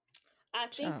gosh! I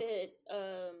think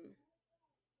that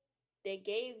they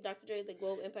gave Dr. Dre the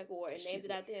Global Impact Award and named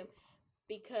it after him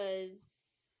because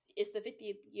it's the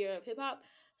 50th year of hip hop.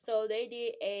 So they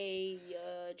did a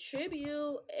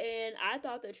tribute, and I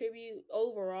thought the tribute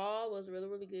overall was really,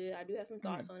 really good. I do have some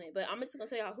thoughts on it, but I'm just gonna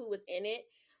tell y'all who was in it.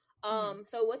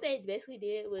 So what they basically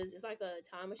did was it's like a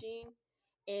time machine,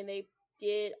 and they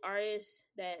did artists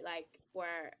that like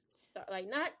were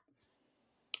not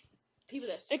people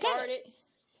that started.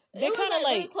 They kind of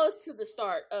like really close to the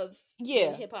start of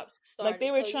when hip hop started. Like they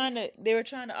were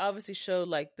trying to obviously show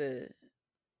like the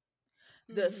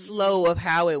flow of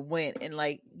how it went, and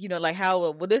like like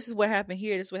how this is what happened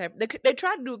here, this is what happened. They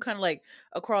tried to do it kind of like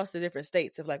across the different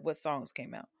states of like what songs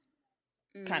came out,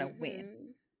 kind of when.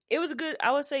 It was a good.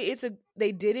 I would say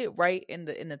they did it right in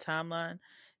the timeline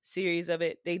series of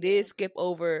it. They did skip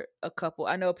over a couple.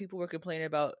 I know people were complaining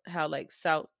about how like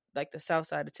the south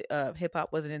side of hip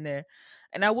hop wasn't in there,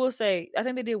 and I will say I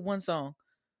think they did one song.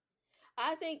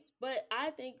 I think what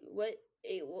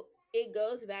it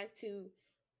goes back to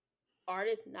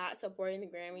artists not supporting the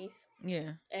Grammys,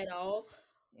 at all,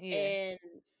 and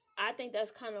I think that's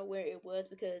kind of where it was,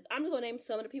 because I'm just gonna name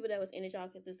some of the people that was in it, y'all,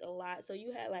 because it's a lot. So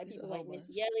you had like people like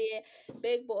Missy Elliott,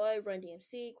 Big Boy, Run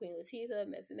DMC, Queen Latifah,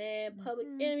 Method Man, Public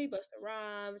Enemy, Busta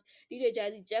Rhymes, DJ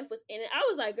Jazzy Jeff was in it. I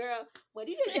was like, girl, when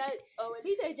DJ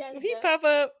Jazzy when he pop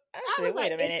up, I said,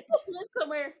 wait a minute,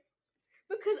 somewhere.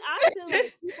 Because I feel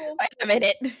like people wait a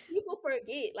minute.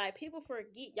 People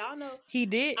forget. Y'all know he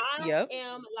did. I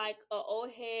am like an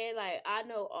old head. Like I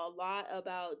know a lot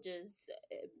about just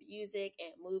music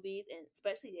and movies, and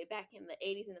especially back in the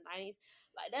 80s and the 90s.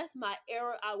 Like that's my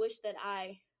era. I wish that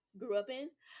I grew up in,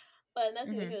 but that's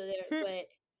neither here nor there. But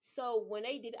so when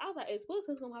they did it, I was like, "Is Will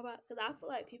Smith gonna pop out?" Because I feel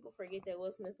like people forget that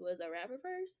Will Smith was a rapper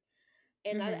first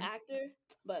and not an actor,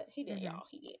 but he did, y'all.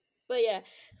 He did. But yeah,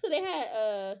 so they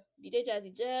had DJ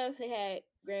Jazzy Jeff, they had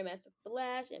Grandmaster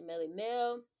Flash and Melly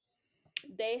Mel.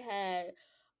 They had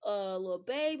Lil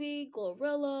Baby,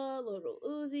 Glorilla, Lil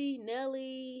Uzi,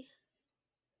 Nelly.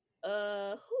 Who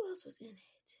else was in it?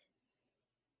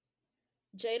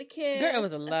 Jada Kiss. Girl, it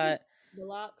was a lot. The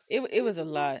Locks. It was a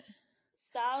lot.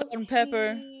 Styles Salt and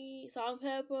Pepper.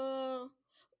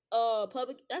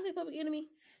 Public. Did I say Public Enemy?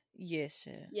 Yes,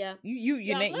 yeah. You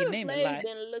name it a lot.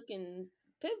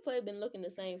 Paper Play been looking the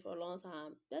same for a long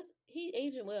time. He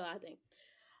aging well, I think.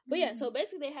 But yeah, so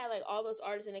basically they had like all those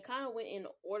artists, and it kind of went in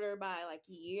order by like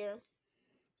year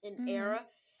and era.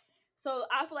 So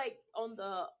I feel like on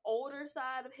the older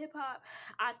side of hip hop,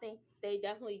 I think they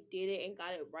definitely did it and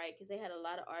got it right, because they had a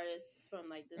lot of artists from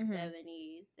like the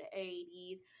 70s, the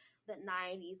 80s, the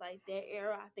 90s, like that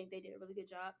era. I think they did a really good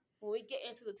job. When we get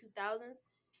into the 2000s,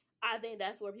 I think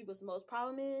that's where people's most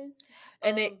problem is.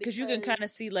 And because you can kind of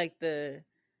see like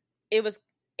it was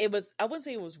I wouldn't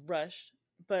say it was rushed,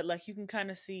 but like you can kind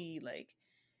of see like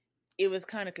it was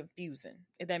kind of confusing,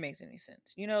 if that makes any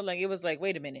sense. Like it was like,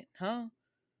 wait a minute, huh?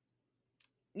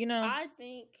 I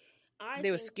think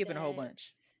they were skipping a whole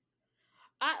bunch.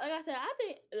 Like I said, I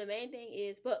think the main thing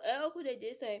is, but LL Cool J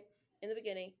did say in the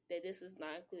beginning that this does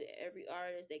not include every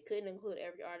artist. They couldn't include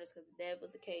every artist, because if that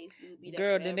was the case, we would be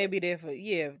there. Girl, then they'd be there for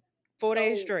 4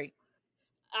 days straight.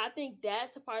 I think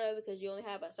that's a part of it, because you only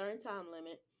have a certain time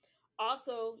limit.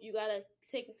 Also, you gotta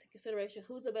take into consideration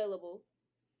who's available.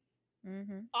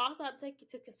 Also have to take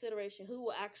into consideration who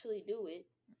will actually do it.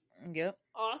 Yep.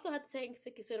 Also have to take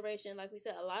into consideration, like we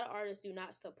said, a lot of artists do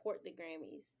not support the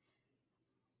Grammys.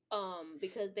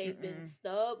 Because they've been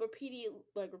snubbed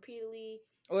repeatedly.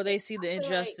 Or they see the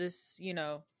injustice,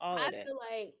 all of that. I feel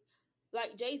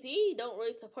like Jay-Z don't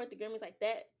really support the Grammys like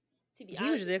that, to be honest.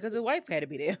 He was just there because his wife had to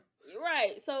be there.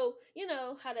 right. So you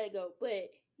know how that go, but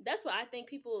that's what I think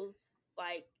people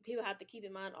have to keep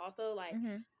in mind also. Like,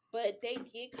 Mm-hmm. but they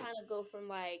did kind of go from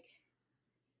like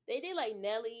they did like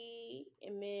Nelly,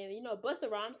 and then you know Busta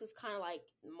Rhymes is kind of like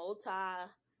multi.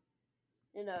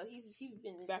 You know he's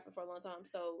been rapping for a long time,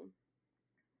 so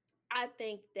I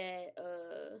think that.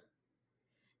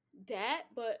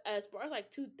 But as far as like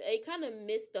they kind of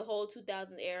missed the whole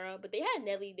 2000 era, but they had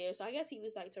Nelly there, so I guess he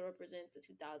was like to represent the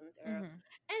 2000s era. Mm-hmm.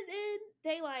 And then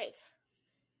they like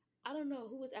I don't know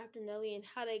who was after Nelly and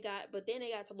how they got, but then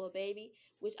they got to Lil Baby,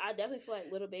 which I definitely feel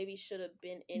like Little Baby should have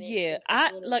been in it Yeah,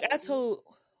 because Little Baby.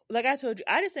 I told you,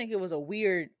 I just think it was a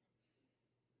weird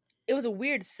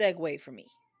segue for me.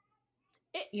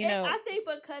 You know, I think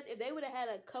because if they would have had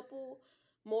a couple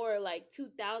more like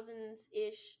 2000s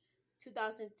ish,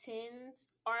 2010s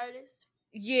artists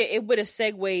yeah, it would have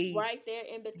segued right there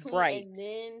in between, right. and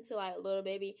then to like Little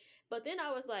Baby. But then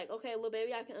I was like, okay, Little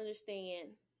Baby, I can understand.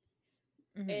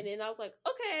 Mm-hmm. And then I was like,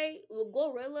 okay,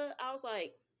 Glorilla. I was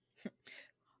like, G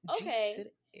okay, to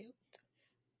the L.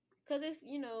 because it's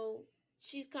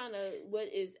she's kind of what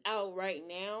is out right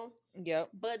now. Yep.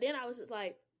 But then I was just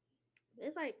like,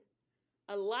 it's like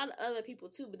a lot of other people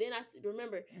too. But then I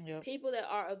remember Yep. people that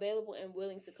are available and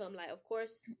willing to come. Like, of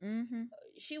course, Mm-hmm.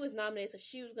 she was nominated, so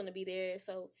she was gonna be there.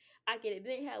 So I get it.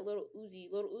 Then they had Little Uzi.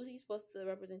 Little Uzi's supposed to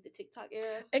represent the TikTok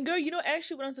era. And girl, you know,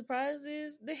 actually, what I'm surprised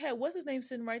is they had what's his name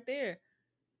sitting right there.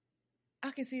 I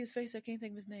can see his face. I can't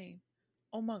think of his name.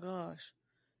 Oh my gosh,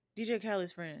 DJ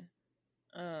Khaled's friend.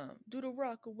 Do the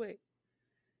rock away.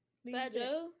 Fat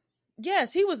Joe.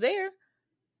 Yes, he was there.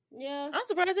 Yeah. I'm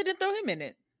surprised they didn't throw him in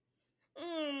it.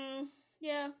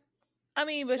 Yeah. I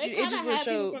mean, but They it kind of just would had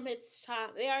people show. from his time.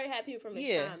 They already had people from his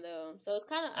Yeah. time though, so it's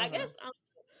kind of. I guess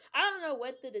I don't know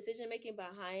what the decision making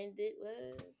behind it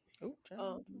was.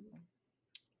 Oh,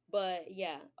 But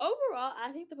yeah, overall,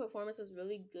 I think the performance was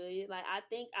really good. Like,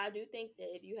 I do think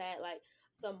that if you had like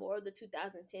some more of the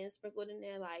 2010s sprinkled in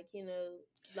there, like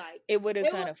like it would have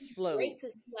it kind would of be flowed. great to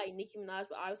see like Nicki Minaj,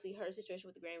 but obviously her situation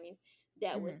with the Grammys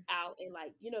that was Mm-hmm. out, and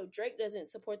like Drake doesn't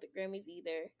support the Grammys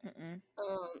either. Mm-mm.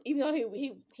 Even though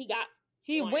he got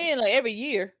He one, win like every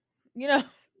year, you know.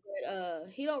 but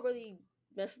he don't really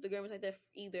mess with the Grammys like that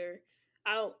either.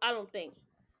 I don't think.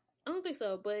 I don't think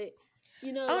so, but I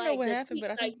don't know like what happened,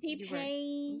 but I like think T you're right.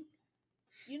 Pain,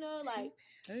 like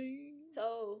T-Pain.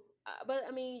 so. But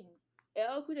I mean,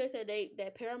 LL Cool J said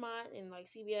that Paramount and like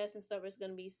CBS and stuff is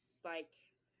gonna be like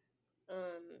All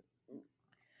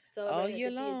celebrating the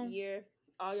year 50th long. year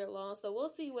all year long. So we'll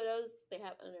see what else they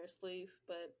have under their sleeve.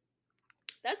 But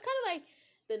that's kind of like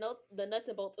the nuts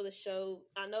and bolts of the show.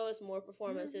 I know it's more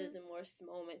performances and more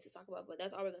moments to talk about, but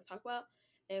that's all we're gonna talk about.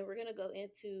 And we're gonna go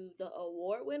into the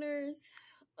award winners,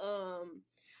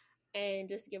 and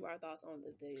just give our thoughts on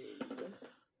the.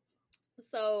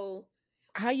 So,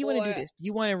 How you want to do this?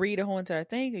 You want to read the whole entire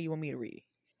thing, or you want me to read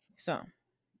some?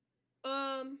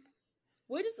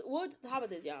 we'll how about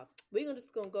this, y'all? We're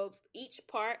just gonna go each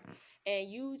part, and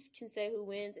you can say who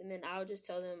wins, and then I'll just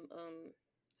tell them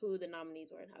who the nominees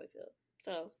were and how we feel.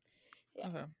 So, yeah.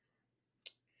 Okay.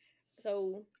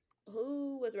 So,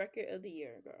 who was record of the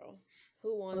year, girl?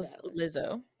 Who won It was that one?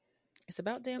 Lizzo. It's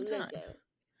about damn time. Lizzo.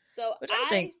 So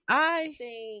I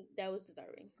think that was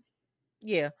deserving.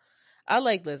 Yeah, I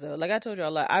like Lizzo. Like I told you,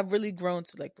 I've really grown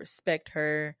to like respect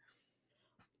her.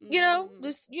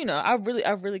 I've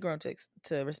really grown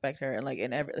to respect her and like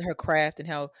her craft and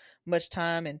how much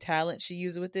time and talent she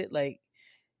uses with it. Like,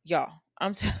 y'all,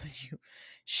 I'm telling you,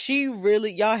 she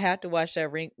really, y'all have to watch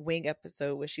that Wing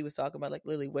episode where she was talking about like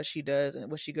literally what she does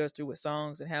and what she goes through with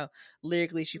songs and how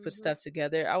lyrically she puts stuff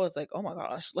together. I was like, oh my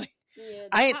gosh, like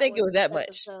I didn't think it was that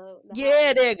much.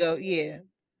 Yeah, there you go.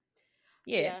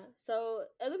 Yeah. So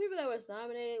other people that was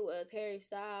nominated was Harry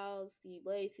Styles, Steve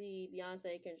Lacy,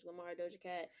 Beyonce, Kendrick Lamar, Doja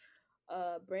Cat,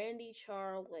 Brandy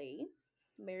Charlie,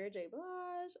 Mary J.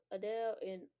 Blige, Adele,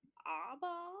 and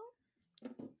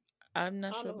ABBA. I'm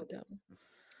not sure about that one.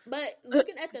 But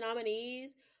looking at the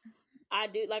nominees, I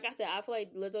do, like I said, I feel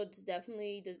like Lizzo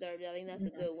definitely deserved it. I think that's a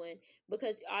good one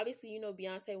because obviously,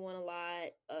 Beyonce won a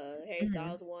lot. Harry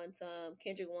Styles won some.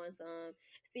 Kendrick won some.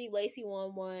 Steve Lacy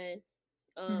won one.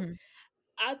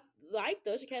 I like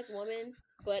Doja Cat's Woman,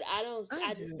 but I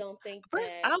just don't think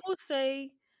First, that. I will say,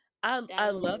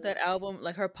 I love that album,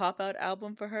 like her pop out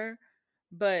album for her,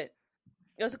 but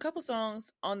there's a couple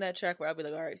songs on that track where I'll be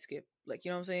like, all right, skip. Like, you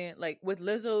know what I'm saying? Like with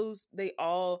Lizzo's, they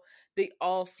all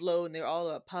flow and they're all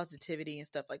about positivity and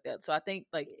stuff like that. So I think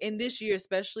like in this year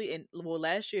especially, and well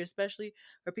last year especially,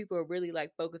 where people are really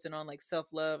like focusing on like self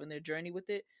love and their journey with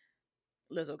it,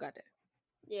 Lizzo got that.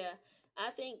 Yeah,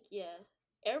 I think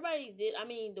everybody did. I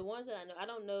mean, the ones that I know, I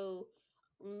don't know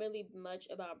really much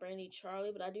about Brandy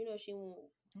Charlie, but I do know she won't.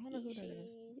 I don't know who that She,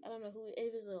 is. I don't know who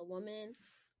if it's a woman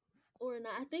or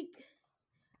not.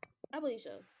 I believe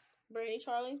so. Brandy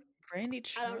Charlie. Brandy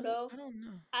I don't Charlie? know. I don't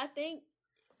know. I think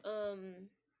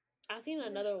I've seen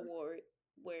another award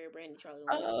where Brandy Charlie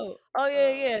won it. Oh yeah,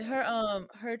 Um, yeah.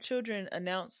 Her children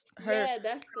announced yeah,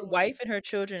 that's her the one. wife and her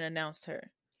children announced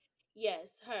her. Yes,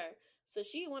 her. So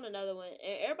she won another one,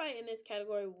 and everybody in this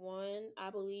category won, I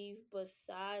believe,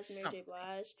 besides Mary J. Something.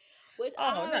 Blige, which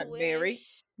Oh, not Mary.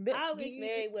 I Miss wish Gee.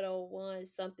 Mary would have won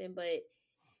something, but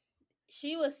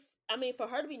she was. I mean, for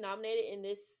her to be nominated in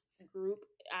this group,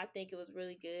 I think it was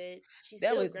really good. She's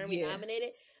That still was Grammy yeah.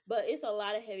 nominated, but it's a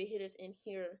lot of heavy hitters in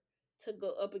here to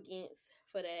go up against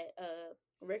for that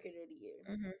record of the year.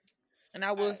 Mm-hmm. And I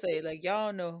All will right. say, like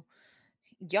y'all know,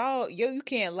 you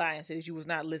can't lie and say that you was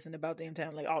not listening about damn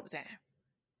time like all the time.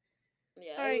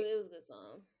 Yeah, All right, it was a good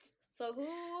song. So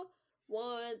who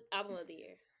won album of the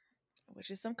year? which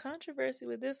is some controversy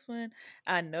with this one.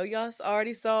 I know y'all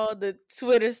already saw the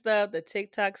Twitter stuff, the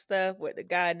TikTok stuff, where the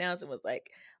guy announcing was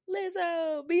like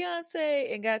Lizzo,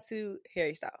 Beyonce, and got to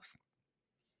Harry Styles.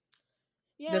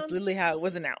 Yeah, That's literally how it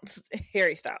was announced.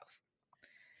 Harry Styles.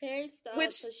 Harry Styles.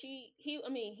 Which So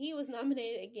he was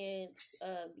nominated against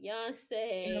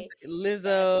Beyonce, Bad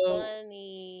Lizzo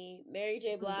Bunny, Mary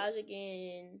J. Blige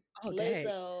again, oh dang.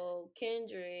 Lizzo,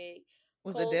 Kendrick,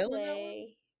 Was Adele in that one?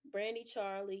 Coldplay, Brandy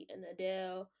Charlie, and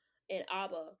Adele, and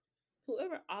ABBA.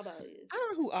 Whoever ABBA is. I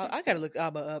don't know who I gotta look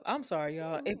ABBA up. I'm sorry,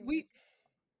 y'all. If we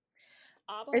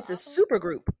ABBA, it's a ABBA. super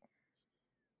group.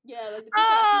 Yeah, like the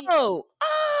people I see.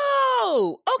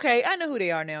 Oh, okay. I know who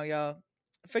they are now, y'all.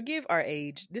 Forgive our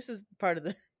age. This is part of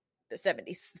the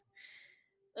 70s.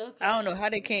 I don't know Okay, how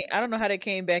they came. I don't know how they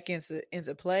came back into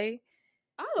play.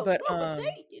 I don't But know, but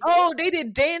they oh, they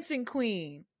did Dancing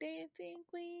Queen. Dancing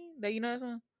Queen. That you know that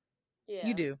song?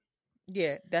 You yeah. do.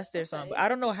 Yeah, that's their song. But Okay. I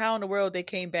don't know how in the world they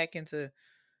came back into.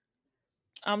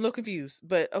 I'm a little confused.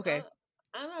 But I, okay.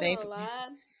 I'm not They gonna lie.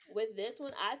 With this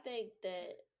one, I think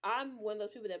that I'm one of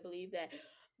those people that believe that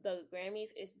the Grammys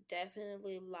is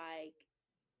definitely like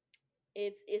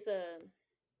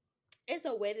it's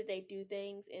a way that they do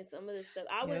things, and some of the stuff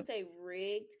I Yep. wouldn't say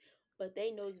rigged, but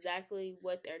they know exactly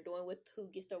what they're doing with who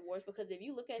gets the awards. Because if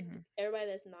you look at Mm-hmm. everybody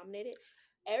that's nominated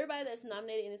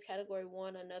in this category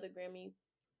won another Grammy.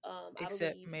 I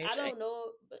Except believe Mary I J. don't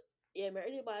know, but yeah,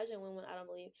 Mary J. Blige won one. I don't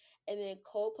believe, and then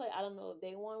Coldplay. I don't know if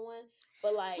they won one,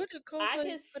 but like What did I Coldplay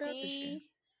can put out this year? see,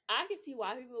 I can see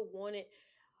why people wanted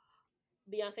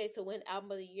Beyonce to win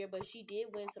album of the year, but she did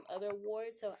win some other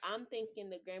awards. So I'm thinking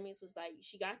the Grammys was like,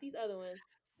 she got these other ones.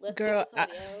 Let's give it Girl, to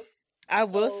somebody else. I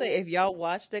will say So if y'all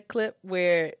watched the clip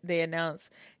where they announced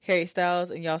Harry Styles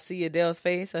and y'all see Adele's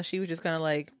face, so she was just kind of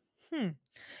like, and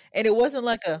it wasn't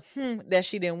like a that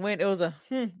she didn't win. It was a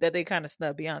that they kind of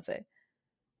snubbed Beyonce.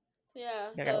 yeah,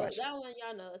 Y'all gotta so watch it. that one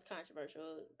y'all know is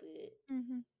controversial, but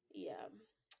Mm-hmm. yeah.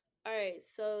 All right,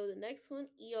 so the next one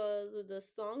is the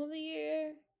song of the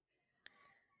year.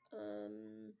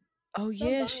 Oh Some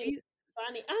yeah, Bonnie.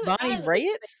 Bonnie I don't even say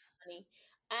Raitt. Bonnie.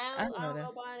 I don't I know don't that.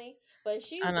 know Bonnie, but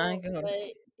I know. I ain't gonna.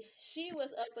 she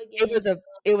was up It was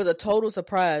against. a total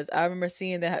surprise. I remember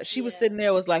seeing that she was Yeah. sitting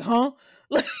there was like, huh,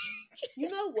 like You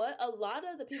know what? A lot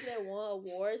of the people that won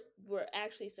awards were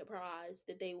actually surprised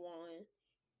that they won.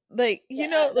 like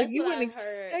That's you what wouldn't I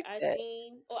heard. expect I that.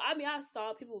 seen. Well, I mean, I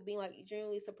saw people being like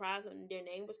genuinely surprised when their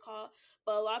name was called,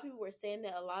 but a lot of people were saying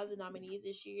that a lot of the nominees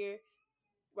this year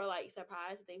were like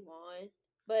surprised that they won.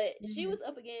 But she Mm-hmm. was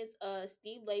up against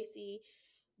Steve Lacy,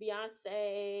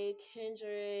 Beyonce,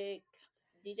 Kendrick,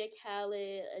 DJ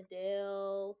Khaled,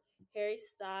 Adele, Harry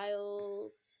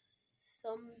Styles,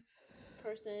 some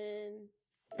person,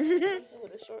 something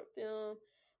with a short film,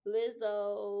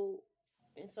 Lizzo,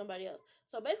 and somebody else.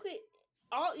 So basically,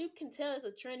 all you can tell is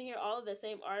a trend here. All of the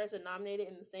same artists are nominated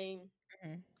in the same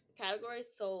categories.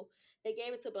 So they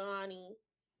gave it to Bonnie.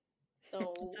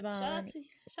 So Tabani.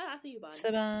 shout out to you, Bonnie.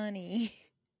 Tabani.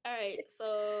 All right,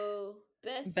 so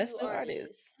best new Best new artist.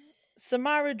 artist.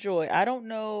 Samara Joy. I don't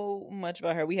know much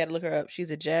about her. We had to look her up.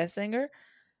 She's a jazz singer.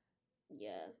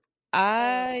 Yeah.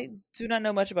 I do not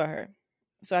know much about her.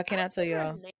 So I I've cannot tell seen her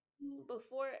y'all. name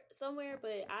before somewhere,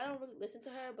 but I don't really listen to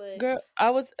her. But Girl, I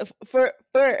was for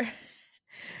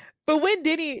when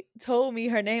Diddy told me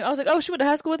her name, I was like, "Oh, she went to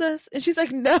high school with us," and she's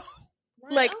like, "No."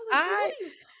 right, I Like was like, girl, what are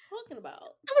you talking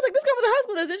about? I was like, "This girl went to high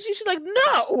school with us," and she's like,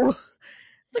 "No."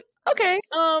 Like, okay,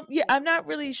 yeah, I'm not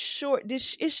really sure. Is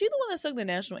she the one that sung the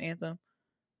national anthem?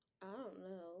 I don't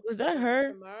know, Was that but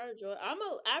her? Samara Joy.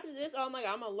 After this, I'm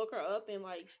gonna look her up and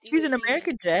like She's an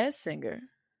American jazz singer.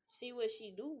 see what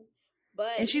she do.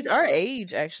 But And she's our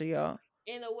age, actually, y'all.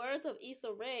 in the words of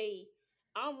Issa Rae,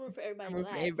 I'm rooting for everybody I'm rooting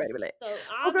for black. everybody to like, So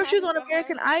oh I'm girl, she was happy on for her.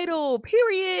 American Idol.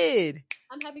 Period.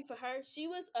 I'm happy for her. She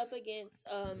was up against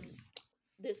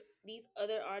these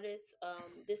other artists.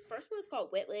 This first one is called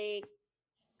Wet Leg.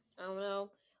 I don't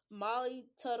know. Molly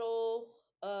Tuttle,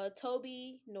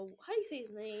 Toby, no, how do you say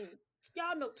his name?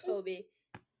 Y'all know Toby.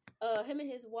 Him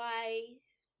and his wife.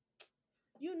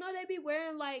 You know they be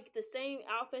wearing like the same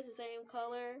outfits, the same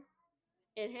color.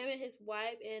 And him and his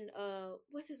wife and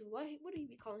what's his wife? What do he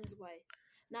be calling his wife?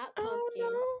 Not Pumpkin.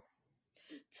 Oh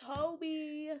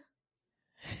Toby.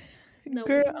 no,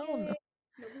 girl, I don't Nawinye. know.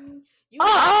 Nawin. You know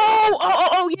what I'm talking Oh, about. oh,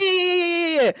 oh,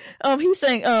 oh, yeah. He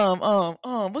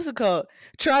sang what's it called?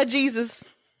 Try Jesus,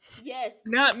 Yes,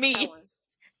 not that me, one.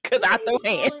 cause What I did he throw be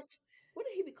hands. calling? What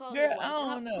did he be calling his Girl, I wife? don't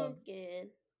Not know. Pumpkin.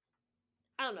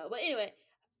 I don't know. But anyway,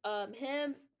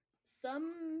 him,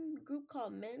 some group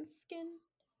called Menskin,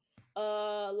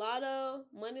 Lotto,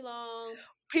 Money Long.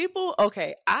 People,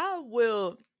 okay, I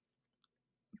will.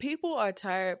 People are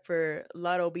tired for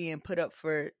Lotto being put up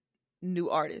for new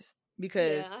artists Yeah,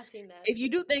 because I seen that. if you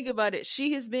do think about it,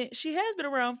 she has been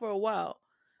around for a while.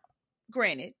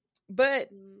 Granted, but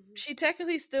Mm-hmm. she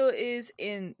technically still is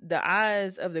in the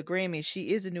eyes of the Grammys.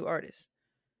 She is a new artist,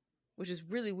 which is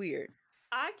really weird.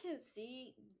 I can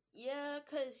see, yeah,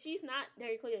 because she's not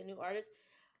technically a new artist,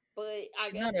 but I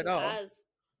She's guess not at in the all eyes,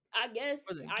 I guess,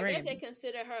 for the I guess they Grammy.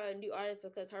 consider her a new artist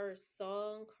because her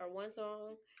one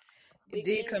song, It Big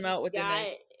did come Energy, out within got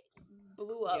the.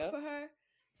 blew up Yep. for her.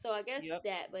 So I guess Yep.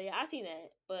 that, but yeah, I seen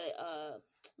that. But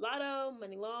Lotto,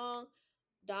 Money Long,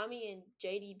 Dami and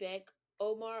JD Beck,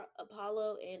 Omar,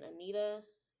 Apollo, and Anita.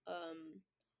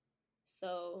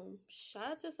 So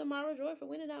shout out to Samara Joy for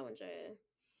winning that one, Chad.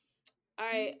 All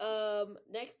right.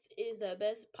 Next is the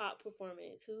best pop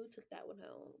performance. Who took that one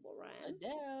home? Well, Ryan.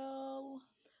 Adele.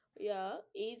 Yeah,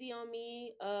 Easy on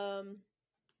Me.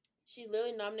 She's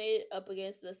literally nominated up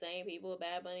against the same people: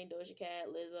 Bad Bunny, Doja Cat,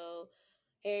 Lizzo,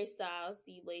 Harry Styles,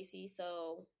 Steve Lacy.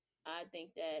 So I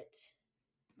think that's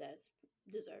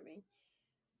deserving.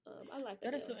 I like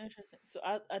That is so Adele. interesting. So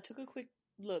I took a quick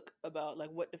look about like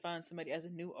what defines somebody as a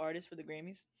new artist for the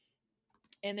Grammys,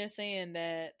 and they're saying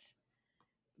that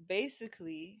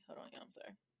basically, hold on, y'all, I'm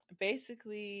sorry.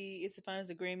 Basically, it's defined as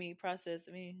a Grammy process.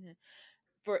 I mean,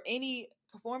 for any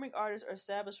performing artist or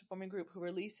established performing group who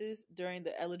releases during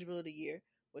the eligibility year,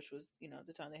 which was,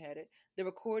 the time they had it, the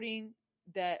recording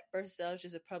that first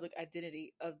establishes a public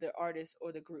identity of the artist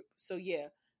or the group. So yeah,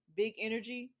 Big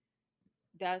Energy,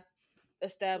 that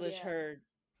established Yeah, her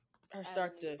as a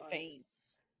start new to artist. fame,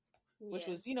 which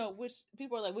Yeah, was, which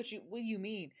people are like, what do you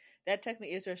mean? That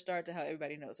technically is her start to how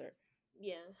everybody knows her.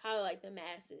 yeah. How like the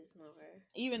masses know her.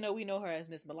 Even though we know her as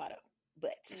Miss Mulatto.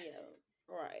 But Yeah,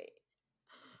 right.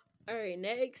 All right,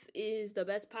 next is the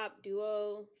best pop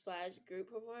duo slash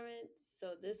group performance.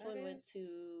 So this that one went is to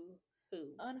who?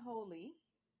 Unholy.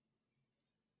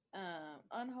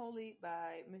 Unholy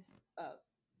by Miss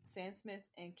Sam Smith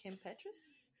and Kim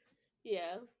Petras.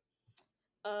 Yeah.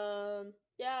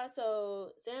 Yeah, so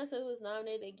Sam Smith was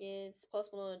nominated against Post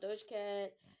Malone and Doja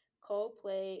Cat,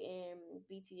 Coldplay and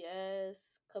BTS,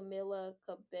 Camila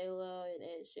Cabello and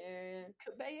Ed Sheeran,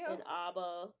 Cabello. and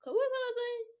ABBA. What was I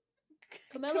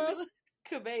saying? Camila Camila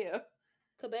Cabello.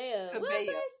 Cabello. What did I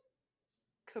Cabello.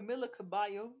 say? Camila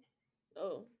Cabello.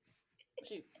 Oh,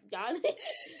 shoot. Y'all,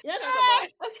 y'all know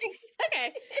somebody.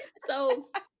 Okay. So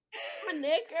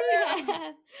next we Girl.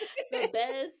 have the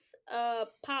best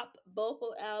pop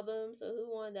vocal album. So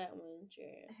who won that one,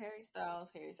 Sharon? Harry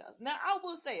Styles. Now I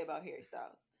will say about Harry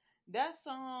Styles. That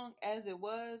song, as it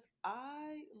was,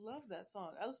 I love that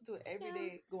song. I listen to it every Yeah.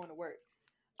 day going to work.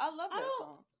 I love I that don't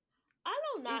song. I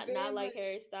don't It not very like much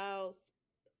Harry Styles,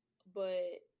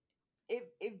 but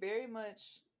it very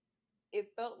much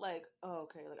it felt like, oh,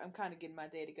 okay, like I'm kind of getting my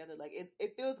day together. Like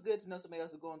it feels good to know somebody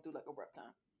else is going through like a rough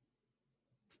time.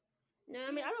 no,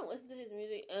 I mean I don't listen to his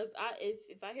music.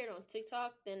 If I hear it on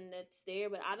TikTok, then that's there.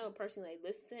 But I don't personally like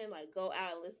listen to him, like go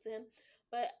out and listen to him.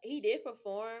 But he did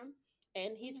perform,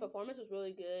 and his performance was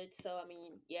really good. So I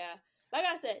mean, yeah, like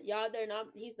I said, y'all, they're not.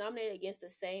 He's nominated against the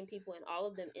same people, and all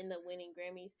of them end up winning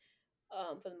Grammys,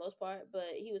 for the most part.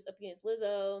 But he was up against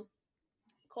Lizzo,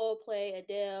 Coldplay,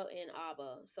 Adele, and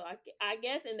ABBA. So I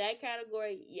guess in that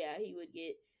category, yeah, he would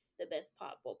get the best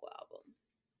pop vocal album.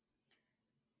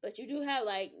 But you do have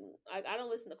like I don't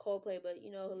listen to Coldplay, but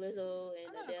you know Lizzo and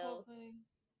I'm not a Adele. Coldplay person.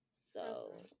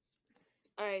 So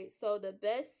all right, so the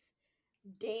best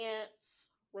dance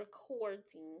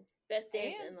recording, best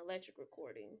dance And and electric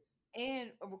recording.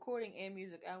 and a recording and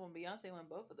music album. Beyonce won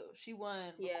both of those. She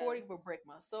won Yeah, recording for Break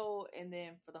My Soul, and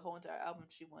then for the whole entire album,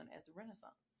 she won as a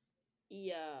Renaissance.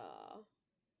 Yeah.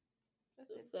 That's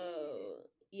it. So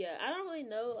yeah, I don't really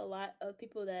know a lot of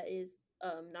people that is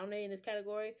nominated in this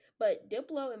category, but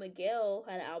Diplo and Miguel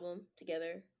had an album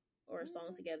together or a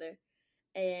song together,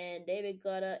 and David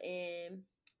Guetta and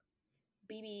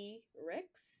BB Rex,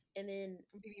 and then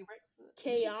BB Rex.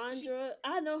 She Keandra.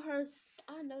 I know her.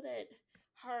 I know that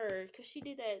her because she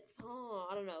did that song.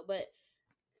 I don't know, but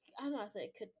I don't know how to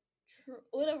say it.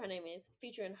 Whatever her name is,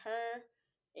 featuring her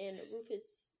and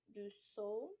Rufus Du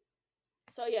Sol.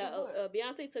 So yeah,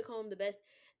 Beyonce took home the best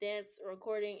dance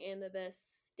recording and the best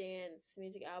dance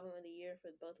music album of the year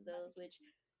for both of those, which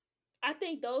I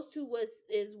think those two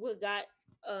is what got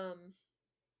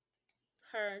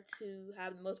her to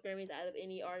have the most Grammys out of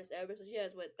any artist ever. So she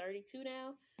has what 32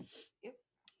 now. Yep.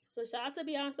 So shout out to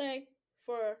Beyonce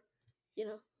for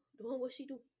doing what she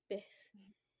do best.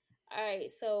 All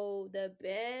right, so the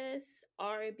best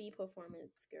R&B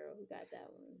performance, girl, who got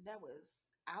that one? That was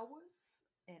Hours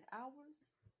and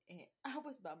Hours and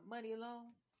Hours by Money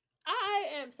Long.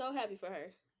 I am so happy for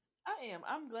her. I am.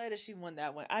 I'm glad that she won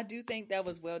that one. I do think that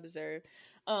was well deserved.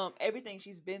 Everything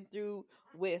she's been through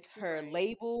with her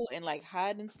label and like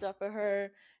hiding stuff for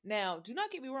her. Now, do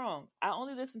not get me wrong. I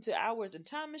only listen to Hours and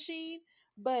Time Machine,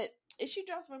 but if she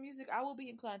drops more music, I will be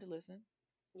inclined to listen.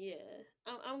 Yeah,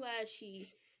 I'm glad she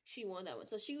won that one.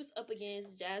 So she was up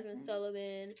against Jasmine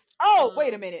Sullivan. Oh,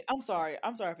 wait a minute. I'm sorry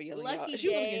for yelling. Lucky y'all. She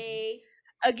was Day,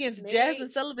 against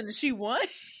Jasmine Sullivan and she won.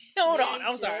 Hold on.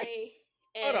 I'm sorry.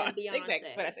 Hold on. Beyonce. Take back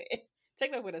what I said.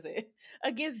 Take back what I said.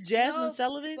 Against Jasmine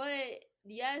Sullivan. But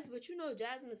yes, but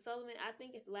Jasmine Sullivan, I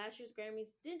think at last year's Grammys,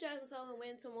 didn't Jasmine Sullivan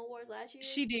win some awards last year?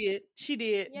 She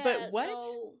did. Yeah, but what?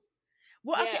 So,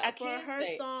 well, yeah, I can't her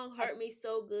song Hurt Me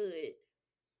So Good.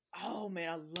 Oh man,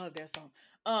 I love that song.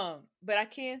 But I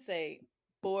can say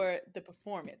for the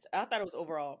performance, I thought it was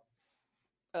overall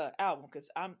album because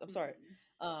I'm sorry.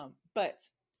 But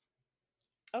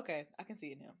okay, I can see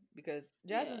it now because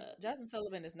Jasmine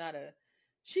Sullivan is not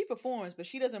she performs, but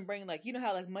she doesn't bring like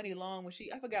how like Money Long when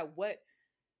I forgot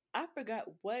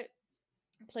what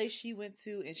place she went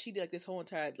to and she did like this whole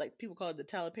entire like people call it the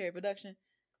Tyler Perry production.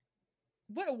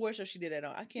 What award show she did that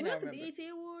on? I cannot remember. The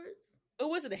BET Awards. Or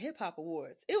was it the Hip Hop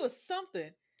Awards? It was something.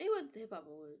 It was the Hip Hop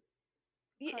Awards.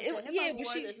 Yeah, but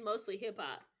she is mostly hip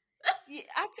hop. Yeah,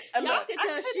 y'all can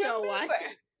tell she don't watch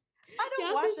it. I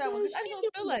don't watch that one because I just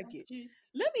don't feel like it.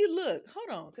 Let me look. Hold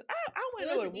on, because I want to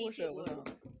know what award show was on.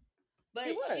 But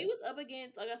she was up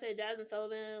against, like I said, Jasmine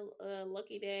Sullivan,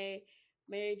 Lucky Day,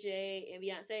 Mary J, and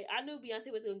Beyonce. I knew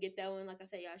Beyonce was gonna get that one. Like I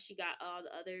said, y'all, she got all the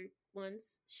other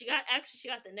ones. She got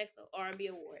the next R&B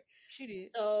award. She did.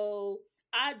 So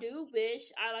I do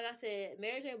wish, like I said,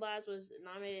 Mary J. Blige was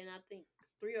nominated in I think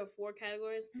 3 or 4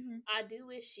 categories. Mm-hmm. I do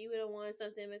wish she would have won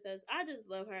something because I just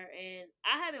love her, and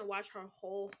I haven't watched her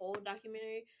whole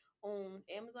documentary on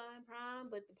Amazon Prime,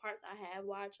 but the parts I have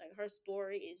watched, like her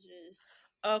story is just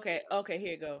okay.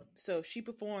 Here you go. So she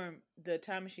performed the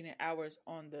Time Machine in Hours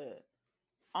on the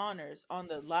honors on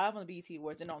the live on the BET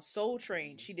Awards, and on Soul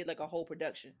Train she did like a whole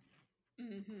production.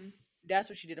 Mm-hmm. That's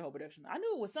what she did, a whole production. I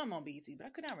knew it was something on BET, but I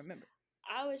could not remember.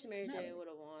 I wish Mary J would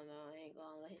have won though. I ain't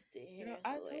gonna let it sit here.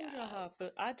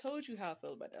 I told you how I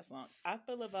feel about that song. I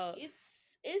feel about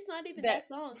it's not even that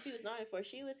song she was nominated for.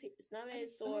 She was nominated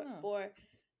for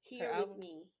Here With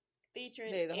Me,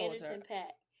 featuring Anderson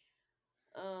 .Paak.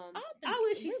 I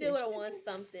wish she still would have won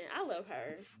something. I love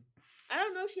her. I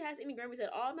don't know if she has any Grammys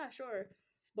at all. I'm not sure,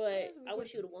 but I wish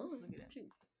she would have won.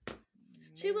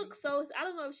 She looks so. I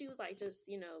don't know if she was like just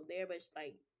there, but she's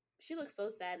like she looks so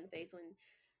sad in the face when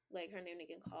like her name didn't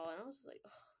get called, and I was just like,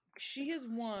 ugh. She has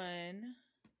won.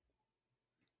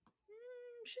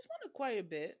 She's won quite a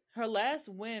bit. Her last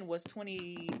win was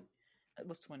 20.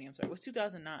 I'm sorry, it was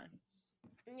 2009.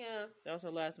 Yeah, that was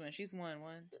her last win. She's won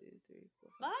 1, 2, 3, 4,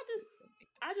 5.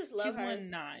 I just love her. She's won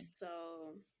 9. So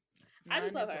I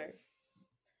just love her.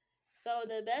 So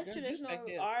the best traditional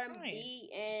R&B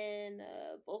and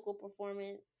vocal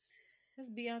performance. That's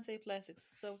Beyonce Plastic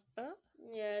Sofa.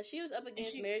 Yeah, she was up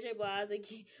against Mary J. Blige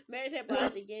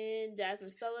again,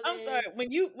 Jasmine Sullivan. I'm sorry,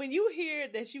 when you hear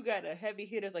that you got a heavy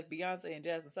hitters like Beyonce and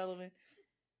Jasmine Sullivan,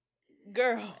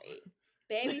 girl.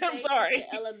 Baby I'm sorry.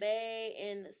 Ella May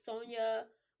and Sonia.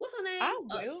 What's her name? I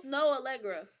will. Snow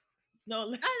Allegra.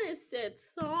 I just said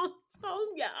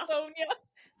Sonia.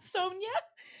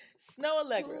 Snow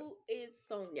Allegra. Who is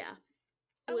Sonia?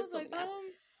 I was like,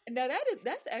 now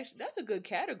that's a good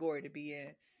category to be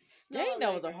in. Dang,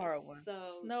 that was a hard one. So,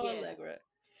 Snow Allegra.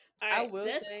 All right, I will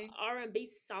say R&B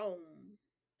song.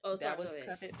 Oh, sorry, that was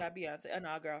Cuff It by Beyonce. Oh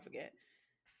no, girl, I forget.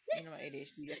 My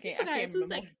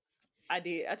ADHD. I I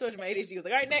did. I told you my ADHD was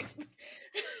like, all right, next.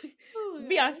 Oh,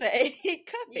 Beyonce,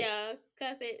 cup it. Yeah,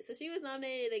 cup it. So she was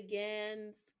nominated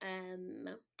against I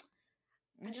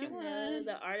She don't won. know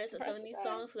the artist of some of these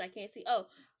songs because I can't see. Oh,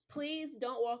 Please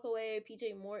Don't Walk Away,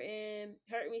 PJ Morton,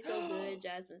 Hurt Me So Good,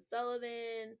 Jasmine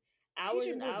Sullivan, Hours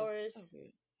PJ and Morton was Hours, so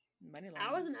good. Money Long.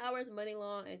 Hours and Hours, Money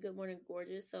Long, and Good Morning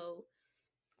Gorgeous. So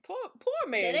poor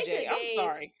Mary J. I'm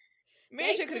sorry.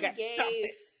 Mary J could have got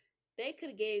something. They could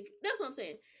have gave. That's what I'm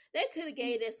saying. They could have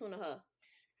gave this one to her.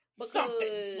 Because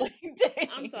something.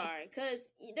 I'm sorry, because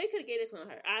they could have gave this one to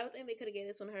her. I would think they could have gave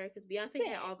this one to her because Beyonce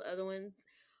had all the other ones.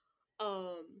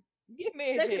 Give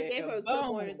Mary they J. could have gave her a Good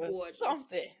Morning Gorgeous.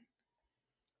 Something.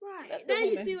 Right. Now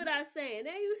you see what I'm saying.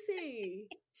 Now you see.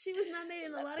 She was nominated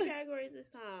in a lot of categories this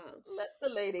time. Let the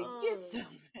lady get something.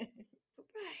 Right.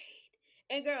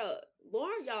 And girl,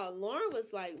 Lauren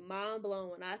was like mind blown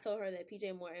when I told her that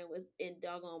PJ Morton was in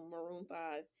doggone Maroon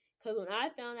 5. Because when I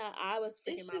found out, I was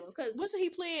freaking mind blown. Because wasn't he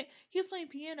playing? He was playing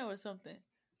piano or something.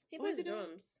 He plays the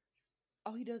drums.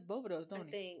 Oh, he does both of those, don't he?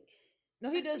 I think.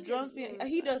 No, he does drums, piano.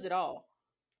 He does it all.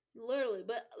 Literally,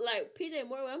 but like PJ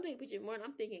Morton, when I'm thinking PJ Morton,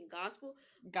 I'm thinking gospel.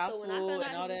 So when I found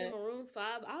out he was in Maroon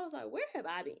 5, I was like, where have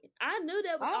I been? I knew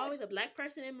there was always a black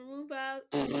person in Maroon 5.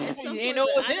 You ain't know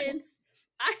it was him.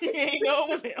 You ain't know it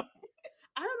was him.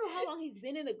 I don't know how long he's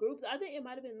been in the group. I think it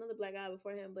might have been another black guy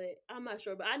before him, but I'm not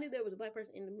sure. But I knew there was a black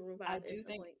person in the Maroon 5.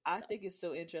 I think it's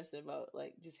so interesting about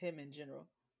like just him in general.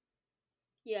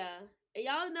 Yeah. And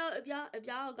y'all know if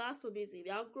y'all gospel busy, if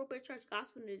y'all grew up in church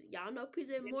gospel music, y'all know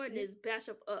PJ Morton is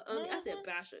Bishop.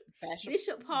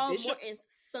 Bishop Paul Morton's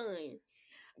son.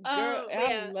 Girl,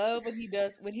 I love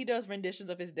when he does renditions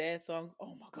of his dad's songs.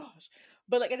 Oh my gosh!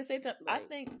 But like at the same time, I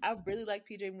think I really like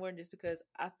PJ Morton just because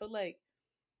I feel like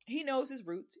he knows his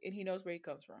roots and he knows where he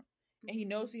comes from, and he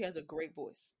knows he has a great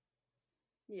voice.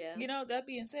 Yeah. You know, that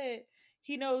being said,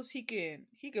 he knows he can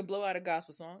blow out a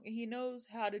gospel song, and he knows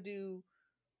how to do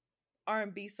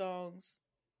R&B songs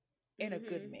in a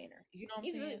good manner. You know what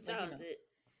I'm saying? Really talented.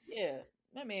 Yeah,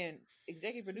 that man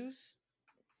executive produced.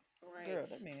 Right. Girl,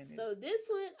 that man is... So this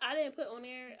one I didn't put on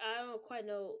there. I don't quite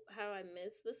know how I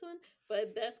missed this one,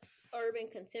 but Best Urban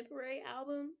Contemporary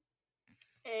Album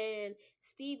and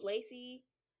Steve Lacy.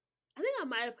 I think I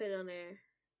might have put it on there.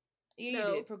 Yeah,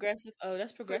 you did. Progressive. Oh,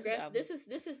 that's progressive album.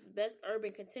 This is Best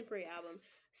Urban Contemporary Album.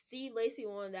 Steve Lacy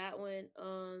won that one.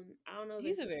 I don't know if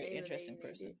he's a very interesting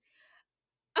person.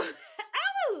 I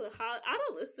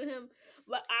don't listen to him,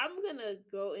 but I'm gonna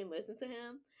go and listen to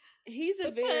him. He's a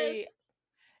very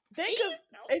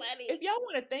if y'all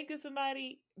want to think of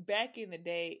somebody back in the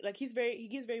day, like he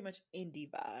gives very much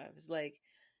indie vibes, like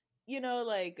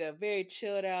like a very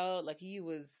chilled out, like he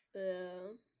was,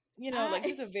 like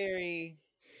just a very.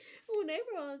 When they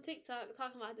were on TikTok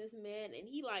talking about this man, and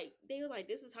they was like,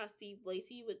 this is how Steve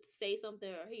Lacy would say something,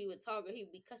 or he would talk, or he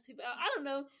would be cussing people out. I don't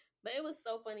know, but it was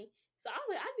so funny. So I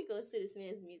was like, I need to go listen to this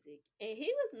man's music, and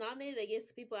he was nominated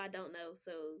against people I don't know.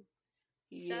 So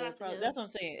shout out to him. That's what I'm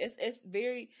saying. It's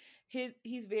very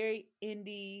he's very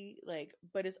indie, like,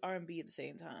 but it's R&B at the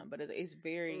same time. But it's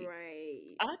very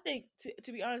right. I think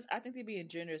to be honest, I think they're being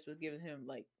generous with giving him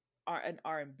like an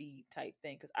R&B type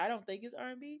thing because I don't think it's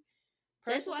R&B.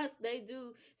 That's why they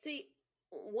do. See,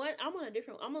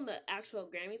 I'm on the actual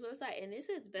Grammys website, and it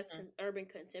says Best Urban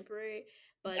Contemporary,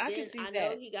 but I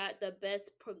know he got the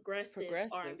Best Progressive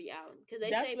R&B album because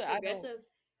they say progressive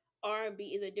R&B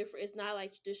is it's not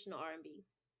like traditional R&B.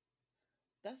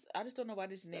 I just don't know why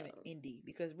they just name it indie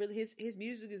because really his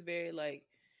music is very like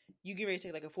you get ready to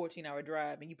take like a 14-hour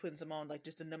drive and you putting some on like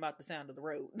just to numb out the sound of the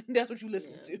road. That's what you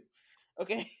listen to.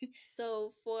 Okay.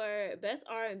 So for Best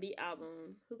R&B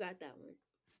Album, who got that one?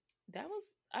 That was,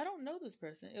 I don't know this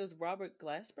person. It was Robert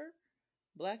Glasper,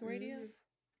 Black Radio.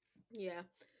 Yeah.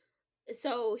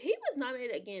 So he was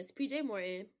nominated against PJ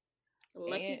Morton,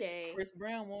 Lucky Day, Chris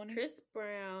Brown won it. Chris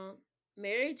Brown,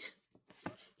 Mary J.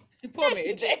 Poor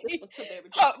Mary J.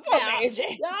 Poor Mary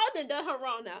J. Y'all done her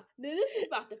wrong now. Now this is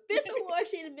about the 5th award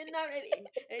she done been nominated,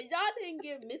 and y'all didn't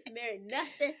give Miss Mary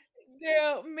nothing.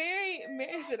 Girl, Mary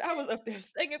said I was up there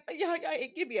singing. Y'all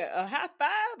give me a high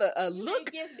five, a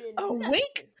look, a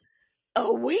wink.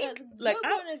 Like,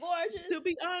 to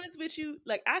be honest with you,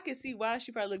 like I can see why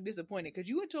she probably looked disappointed because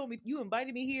you had told me you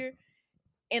invited me here,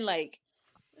 and like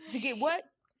to get what?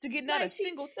 To get not a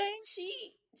single thing.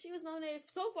 She was nominated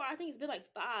so far. I think it's been like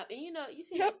 5, and you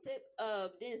see that clip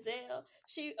of Denzel.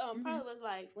 She probably was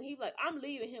like when he was like I'm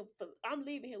leaving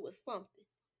him with something.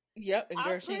 Yep, and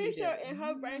girl, I'm pretty sure in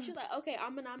her brain she's like, okay,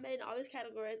 I'm nominated in all these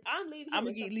categories. I'm leaving. I'm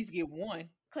gonna at least get one.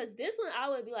 Cause this one, I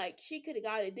would be like, she could have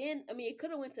got it. Then it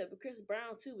could have went to Chris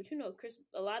Brown too. But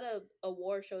a lot of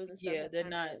award shows and stuff. Yeah, they're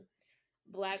not.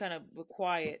 black kind of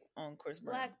quiet on Chris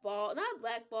Brown, blackball, not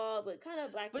blackball, but kind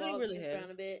of but they blackballed really Chris have.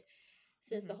 Brown a bit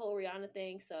since the Mm-hmm. whole Rihanna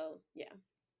thing. So yeah.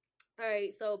 All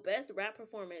right. So best rap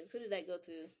performance. Who did that go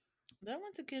to? That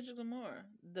went to Kendrick Lamar,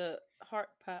 the Heart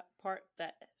Part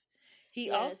That. He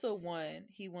Yes. also won.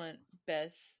 He won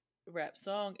best rap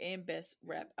song and best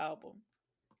rap album.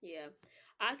 Yeah.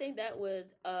 I think that was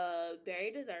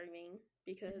very deserving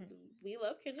because Mm-hmm. we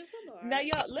love Kendrick Lamar. Now,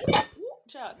 y'all,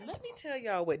 let me tell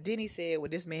y'all what Denny said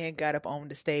when this man got up on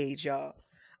the stage, y'all.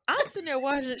 I'm sitting there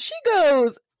watching. She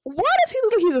goes, "Why does he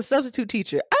look like he's a substitute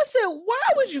teacher?" I said, "Why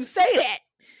would you say that?"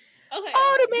 Okay,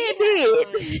 All the he man had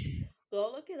on. did.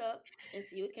 Go look it up and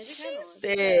see what Kendrick She had on.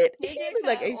 said he Kendrick looked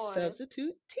like had a on.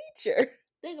 substitute teacher.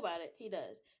 Think about it. He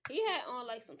does. He had on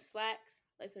like some slacks,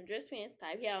 like some dress pants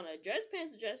type. He had on a dress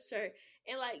pants, dress shirt,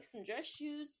 and like some dress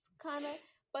shoes, kind of.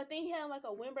 But then he had like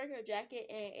a windbreaker jacket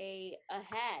and a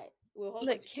hat with a whole bunch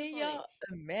Like, of can clips on it. y'all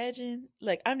imagine?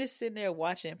 Like, I'm just sitting there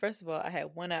watching. First of all, I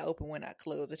had one eye open, one eye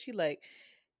closed, and she like,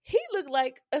 he looked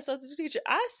like a substitute teacher.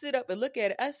 I sit up and look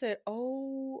at it. I said,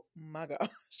 "Oh my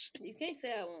gosh, You can't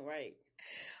say I went right.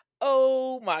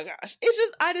 oh my gosh!" It's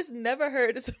just I just never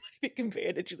heard of somebody be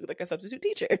compared that you look like a substitute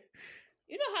teacher.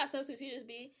 You know how substitute teachers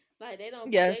be? Like they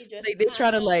don't. They Yes, just they're kind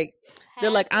trying to of like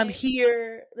they're like I'm halfway,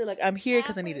 here. They're like I'm here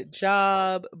because I need halfway, a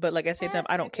job, but like at the same time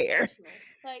I halfway don't care. professional.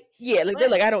 Like, Yeah, like they're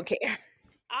but like I don't care.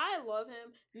 I love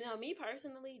him. Now, me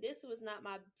personally, this was not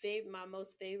my favorite, my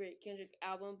most favorite Kendrick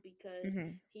album because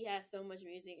Hmm. he has so much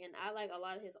music, and I like a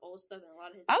lot of his old stuff and a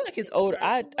lot of his I like his music older.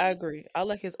 I personally. agree. I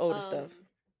like his older stuff. Um,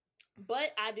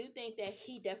 but I do think that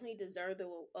he definitely deserved the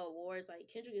awards. Like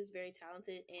Kendrick is very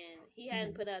talented, and he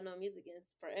hadn't Hmm. put out no music in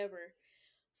forever.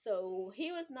 So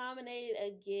he was nominated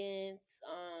against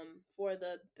for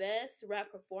the best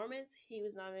rap performance. He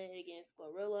was nominated against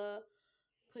Glorilla,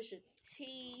 Pusha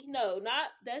T. No, not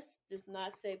that's does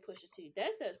not say Pusha T.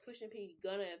 That says Pusha P,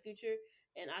 Gunna, and Future.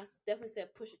 And I definitely said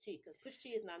Pusha T because Pusha T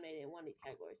is nominated in one of these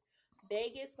categories.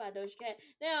 Vegas by Doja Cat.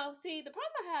 Now, see, the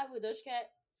problem I have with Doja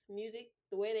Cat's music,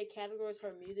 the way they categorize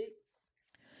her music,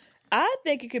 I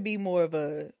think it could be more of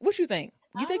a. What you think?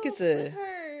 You I think it's don't put a?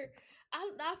 her.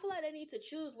 I feel like they need to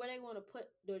choose where they want to put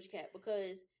Doja Cat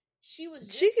because she was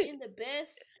She just could. in the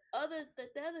best the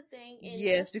other thing in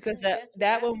Yes, because best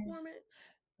that rap one. performance.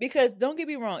 Because don't get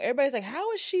me wrong, everybody's like,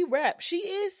 "How is she rap?" She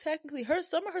is technically her.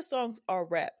 Some of her songs are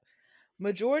rap.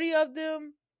 Majority of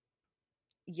them,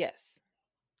 yes.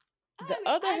 The I mean,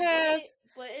 other I get half, it,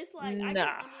 but it's like I can't.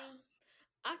 nah, I mean,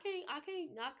 I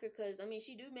can't knock her because I mean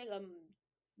she do make a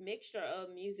mixture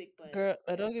of music, but girl.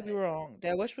 Don't get me wrong.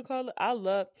 That whatchamacallit,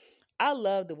 I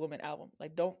love the Woman album.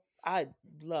 Like, don't I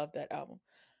love that album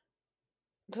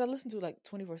because I listen to it like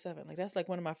 24/7. Like that's like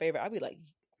one of my favorite. I'd be like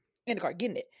in the car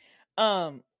getting it.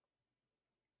 Um,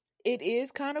 it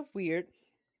is kind of weird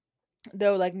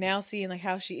though. Like now seeing like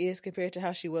how she is compared to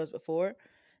how she was before.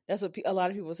 That's what a lot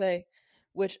of people say,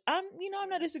 which I'm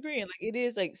not disagreeing. Like it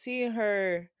is like seeing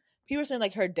her. People are saying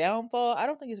like her downfall. I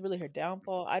don't think it's really her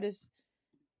downfall.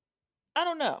 I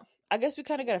don't know. I guess we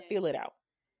kind of got to yeah, feel it out,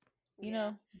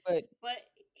 yeah. But But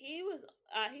he was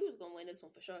gonna win this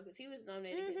one for sure because he was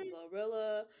nominated against mhm.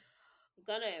 Glorilla,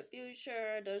 Gunna and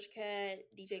Future, Doja Cat,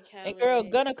 DJ And girl,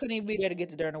 Khaled. Gunna couldn't even be there to get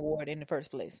the darn award in the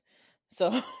first place.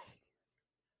 So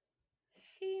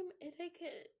He they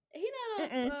could he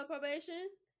not mm-mm. on probation,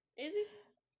 is he?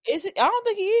 Is it? I don't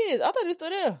think he is. I thought he was still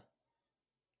there.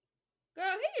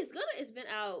 Girl, he is Gunna has been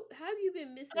out. How have you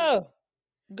been missing? No,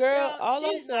 girl. Y'all, All she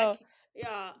I did not. saw.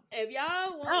 Y'all, if y'all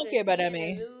I want don't the care about tea that and the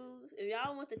man. news, if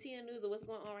y'all want the tea and news of what's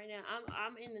going on right now,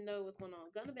 I'm in the know of what's going on.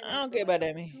 Gunna been I out don't for care like about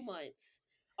that man. 2 months,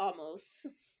 almost.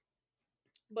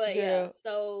 But yeah, Girl,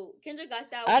 so Kendrick got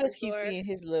that one I for just keep sure. seeing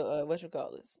his little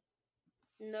whatchamacallits.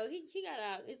 No, he got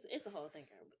out. It's a whole thing.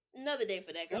 Another day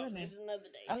for that Girl, man. conversation. Another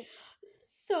day. I,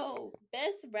 So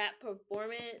best rap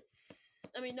performance.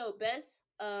 I mean, no, best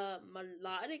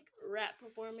melodic rap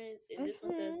performance, and this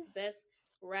one says mhm. best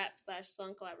rap slash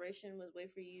song collaboration was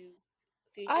 "Wait for You"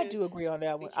 I feature do agree on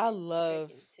that one. I featuring Drake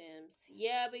love and Tim's.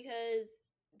 Yeah, because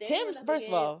they went Tim's. up First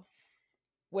of against. all,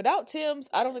 without Tim's,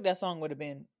 I don't think that song would have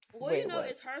been the Well, way you it know,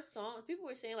 it's was. her song. People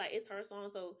were saying like it's her song,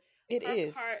 so It her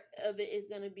is. part of it is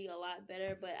gonna be a lot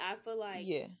better. But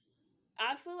Yeah.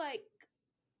 I feel like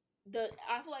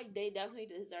I feel like they definitely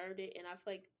deserved it, and I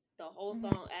feel like the whole Hmm.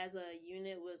 song as a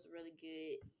unit was really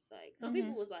good. Like some Hmm.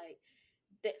 people was like,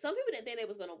 some people didn't think they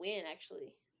was gonna win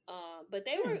actually, but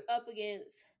they Hmm. were up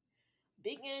against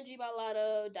Big Energy by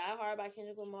Lotto, Die Hard by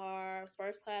Kendrick Lamar,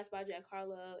 First Class by Jack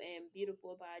Harlow, and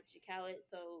Beautiful by J. Khaled.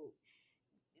 So,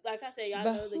 like I said, y'all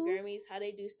But know the who? Grammys how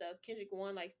they do stuff. Kendrick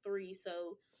won like 3,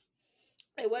 so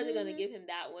It wasn't gonna give him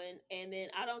that one, and then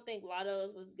I don't think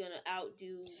Lotto's was gonna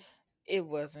outdo It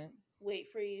wasn't.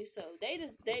 Wait for You. So they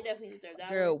definitely deserve that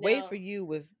one. Girl, Wait Now, for You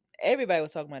was everybody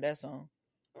was talking about that song.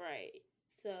 right.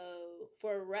 So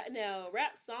for rap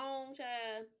song,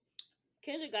 child,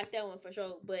 Kendrick got that one for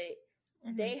sure. But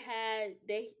they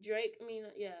Drake. I mean,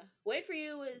 yeah, Wait for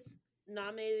You was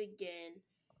nominated again.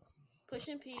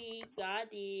 Pushin P, God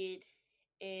Did,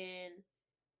 and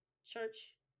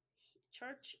Church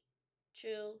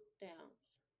Chill Downs.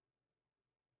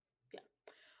 Yeah,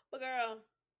 but girl,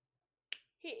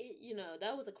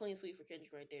 that was a clean sweep for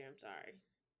Kendrick right there. I'm sorry,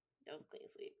 that was a clean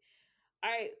sweep. All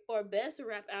right, for best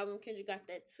rap album, Kendrick got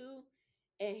that too,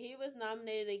 and he was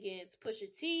nominated against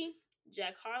Pusha T,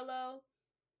 Jack Harlow,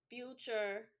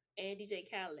 Future, and DJ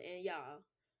Khaled. And y'all,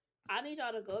 I need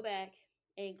y'all to go back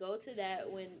and go to that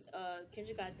when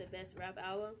Kendrick got the best rap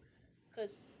album,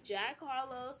 cause Jack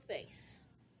Harlow's face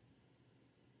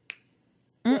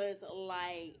was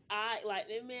like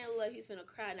that man looked like he's finna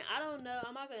cry. Now I don't know.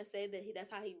 I'm not gonna say that that's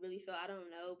how he really felt. I don't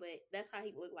know, but that's how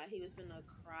he looked like he was finna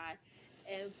cry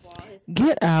and ball his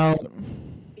Get out.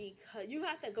 Because you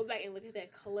have to go back and look at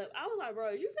that clip. I was like, bro,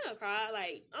 is you finna cry?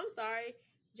 Like, I'm sorry,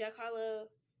 Jack Harlow.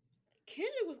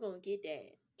 Kendrick was gonna get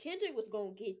that. Kendrick was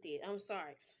gonna get that. I'm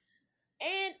sorry.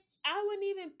 And I wouldn't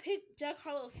even pick Jack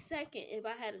Harlow second if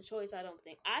I had a choice. I don't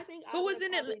think. I think who was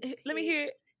in it? Let me hear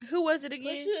it. Who was it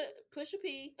again? Pusha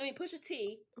T. Pusha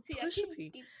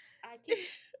P. I keep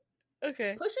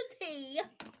okay. Pusha T.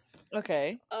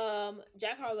 Okay.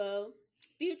 Jack Harlow,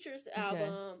 Future's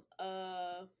album,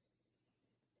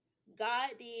 God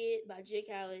Did by J.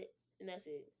 Khaled, and that's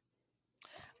it.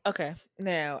 Okay.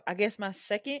 Now, I guess my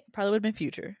second probably would have been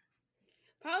Future.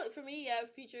 Probably for me, yeah,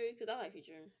 Future, because I like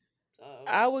Future. So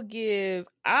I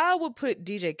would put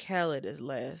DJ Khaled as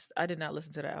last. I did not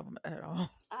listen to the album at all.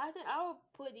 I think I would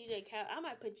put DJ Khaled. I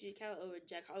might put DJ Khaled over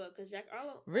Jack Harlow because Jack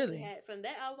Harlow really had from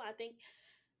that album. I think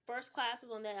First Class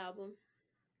was on that album.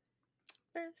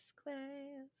 First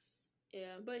Class.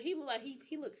 Yeah, but he looked like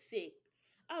he looked sick.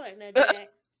 I like that Jack.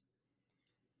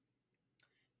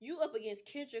 You up against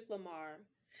Kendrick Lamar.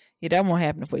 Yeah, that won't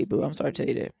happen for you, boo. I'm sorry to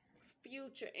tell you that.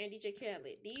 Future and DJ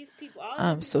Khaled. These people, all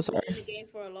I'm so sorry. Been in the game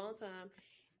for a long time,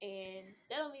 and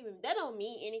that don't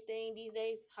mean anything these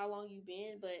days. How long you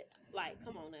been? But like,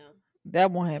 come on now.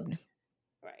 That won't happen.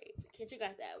 Right, Kendrick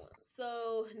got that one.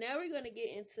 So now we're gonna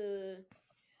get into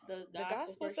the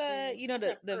gospel side. You know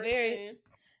the very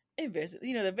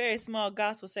the very small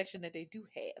gospel section that they do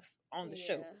have on the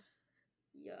show.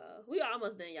 Yeah, we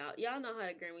almost done, y'all. Y'all know how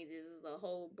the Grammys is. It's a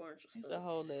whole bunch of stuff. It's a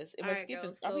whole list.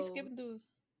 Are we skipping through?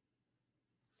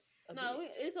 No,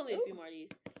 it's only a few more of these.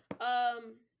 All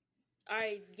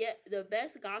right, get the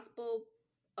best gospel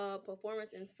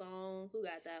performance and song. Who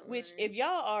got that one? Which, if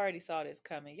y'all already saw this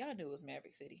coming, y'all knew it was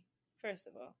Maverick City. First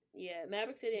of all, yeah,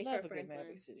 Maverick City and Kurt Franklin.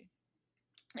 Maverick City.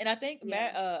 And I think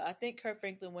I think Kurt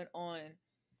Franklin went on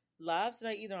live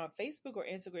tonight, either on Facebook or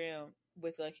Instagram,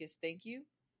 with like his thank you,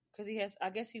 because he has. I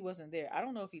guess he wasn't there. I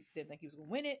don't know if he didn't think he was gonna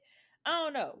win it. I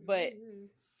don't know, but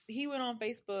he went on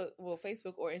Facebook or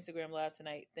Instagram live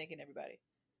tonight, thanking everybody.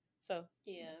 So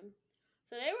yeah.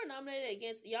 So they were nominated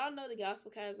against. Y'all know the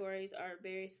gospel categories are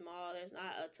very small. There's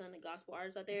not a ton of gospel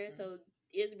artists out there, so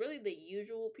it's really the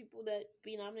usual people that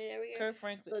be nominated every year. Kurt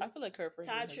Franklin. So I feel like Kurt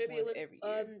Franklin. Ty Tribbett was every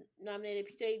year. Nominated.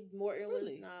 P.J. Morton was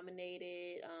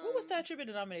nominated. What was Ty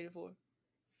Tribbett nominated for?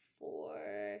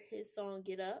 For his song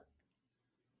 "Get Up."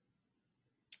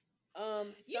 You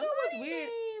know what's weird?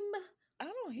 I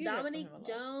don't hear Dominique that from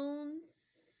him a lot. Jones.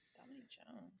 Dominique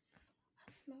Jones.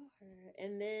 I don't know her.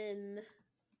 And then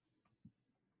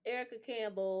Erica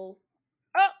Campbell.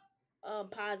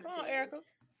 Positive. Come on, Erica.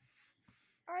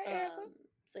 All right, Erica.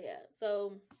 So yeah,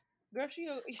 so girl, she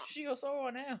go solo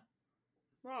now.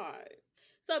 Right.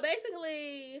 So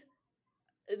basically,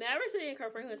 Maverick City and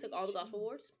Kurt Franklin took all the gospel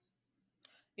awards.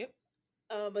 Yep.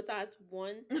 Besides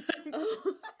one.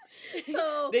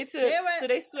 They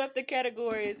swept the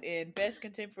categories in Best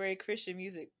Contemporary Christian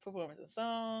Music Performance and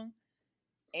Song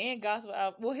and Gospel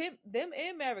Album. Well, them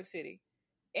and Maverick City.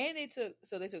 And they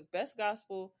took Best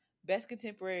Gospel, Best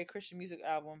Contemporary Christian Music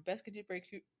Album, Best Contemporary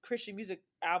Christian Music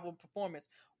Album Performance,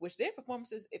 which their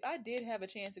performances, if I did have a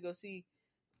chance to go see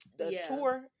the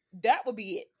tour, that would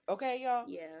be it. Okay, y'all?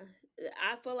 Yeah.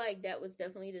 I feel like that was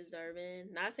definitely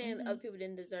deserving. Not saying other people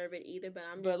didn't deserve it either, but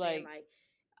I'm just saying, like,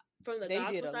 from the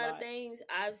gospel side of things,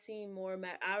 I've seen more.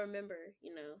 I remember,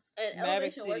 and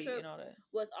Elevation Worship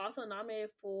was also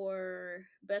nominated for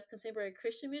Best Contemporary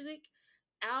Christian Music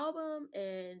Album,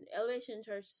 and Elevation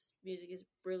Church music is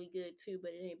really good too,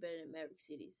 but it ain't better than Maverick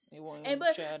City's.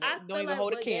 I don't even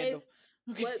hold a candle.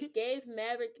 What gave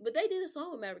Maverick? But they did a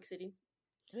song with Maverick City.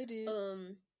 They did.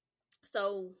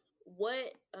 So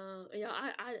what?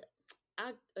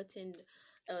 I attend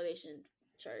Elevation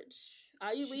Church.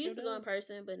 We She sure used to go in does.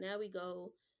 person, but now we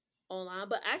go online.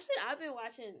 But actually, I've been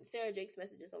watching Sarah Jake's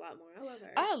messages a lot more.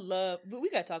 I love her. But we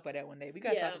gotta talk about that one day. We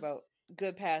gotta talk Yeah, about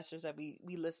good pastors that we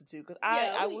listen to, because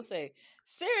yeah, I will say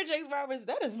Sarah Jakes Roberts,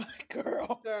 that is my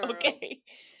girl. girl, Okay,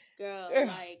 girl, girl,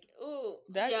 like, oh,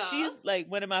 that yeah, she's like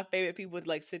one of my favorite people to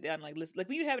like sit down and like listen. Like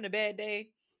when you having a bad day,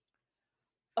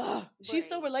 oh, she's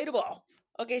so right. relatable.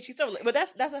 Okay, she's so but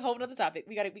that's a whole nother topic.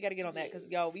 We gotta get on that, because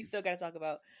y'all, Yes, we still gotta talk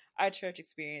about our church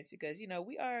experience, because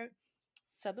we are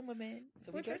Southern women,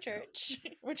 so we we're go to church girls.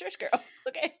 church. We're church girls.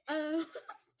 Okay. Um,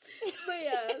 but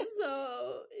yeah,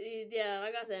 so yeah,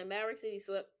 like I said, Maverick City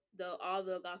swept all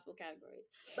the gospel categories.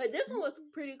 But this one was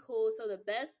pretty cool. So the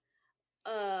best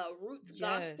roots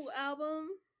Yes. gospel album.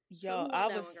 So Y'all, who won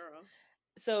that one, girl?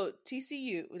 so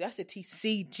TCU, I said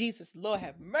TC, Jesus, Lord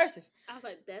have mercy. I was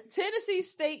like, that's Tennessee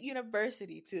State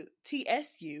University to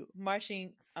TSU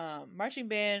marching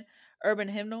band urban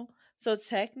hymnal. So yeah.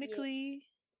 technically,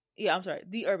 yeah, I'm sorry,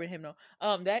 the urban hymnal.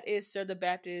 That is Sir the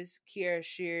Baptist, Kiara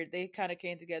Shear. They kind of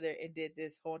came together and did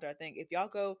this whole entire thing. If y'all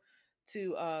go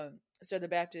to Sir the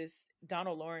Baptist,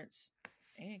 Donald Lawrence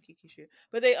and Kiki Shear,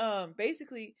 but they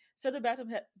basically Sir the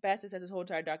Baptist has this whole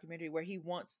entire documentary where he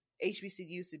wants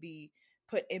HBCUs to be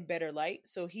put in better light.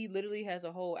 So he literally has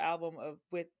a whole album of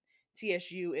with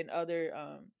TSU and other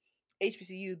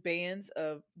HBCU bands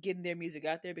of getting their music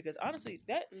out there, because honestly,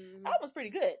 that album's pretty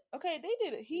good. Okay, they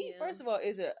did it. He Yeah. first of all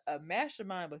is a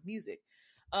mastermind with music.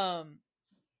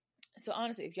 So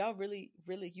honestly, if y'all really,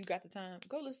 really you got the time,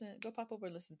 go pop over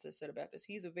and listen to Sir Baptist.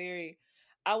 He's a very,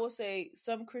 I will say,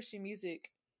 some Christian music.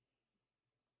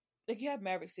 Like you have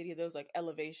Maverick City, those like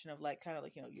elevation of like kind of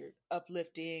like you're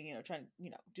uplifting, trying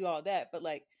to do all that, but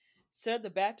like Sir the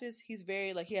Baptist, he's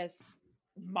very like he has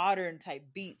modern type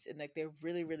beats, and like they're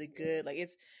really really good. Like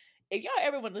it's, if y'all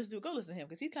ever want to listen to it, go listen to him,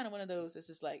 because he's kind of one of those that's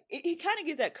just like he kind of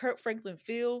gives that Kirk Franklin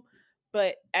feel,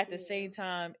 but at the same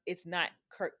time it's not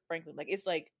Kirk Franklin. Like it's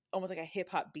like almost like a hip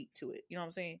hop beat to it. You know what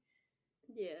I'm saying?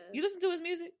 Yeah. You listen to his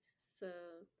music? So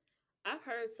I've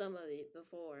heard some of it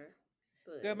before.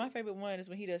 But Girl, my favorite one is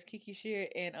when he does Kiki Shear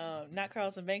and not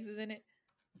Carlton Banks is in it.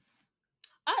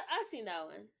 I seen that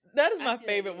one. That is my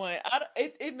favorite one.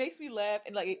 It makes me laugh,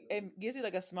 and like it gives me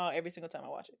like a smile every single time I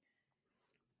watch it.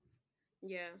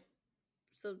 Yeah.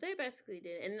 So they basically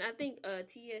did, and I think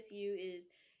TSU is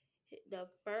the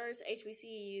first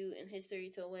HBCU in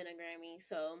history to win a Grammy.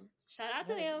 So shout out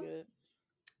to them. Good.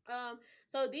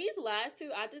 So these last two,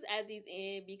 I just add these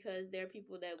in because they're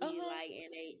people that we like,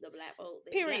 and the black folks.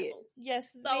 Period. Yes,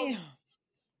 so, ma'am.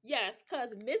 Yes, because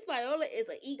Miss Viola is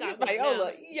an EGOT. Miss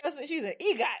Viola, yes, she's an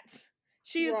EGOT.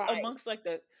 She is amongst like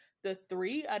the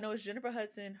three. I know it's Jennifer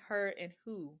Hudson, her, and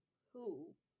who?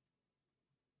 Who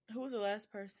was the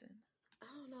last person? I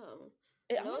don't know.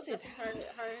 I want to say it's her and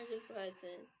Jennifer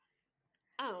Hudson.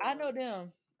 I know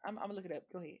them. I'm gonna look it up.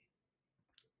 Go ahead.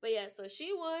 But yeah, so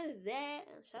she won that.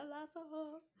 Shout out to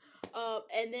her.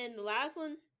 And then the last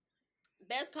one,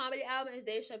 best comedy album is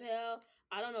Dave Chappelle.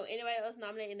 I don't know anybody else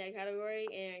nominated in that category.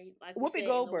 And like Whoopi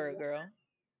Goldberg, girl.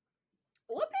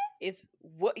 Whoopi? It's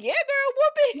what? Yeah, girl,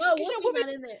 Whoopi. No, Whoopi's not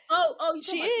in there. Oh, you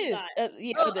she is.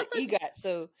 The EGOT.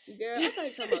 So, girl, I thought you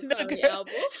were talking about comedy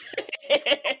album.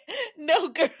 No,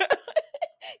 girl.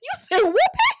 You said Whoopi?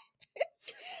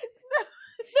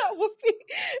 Not Whoopi.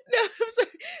 No, I'm sorry.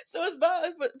 So it's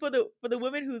for the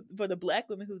women for the black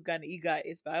women who's gotten an EGOT,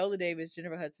 it's Viola Davis,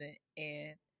 Jennifer Hudson,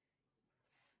 and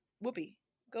Whoopi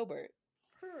Goldberg.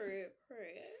 Period.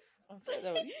 You said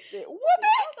Whoopi.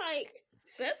 I was like,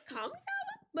 best comedy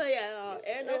album? But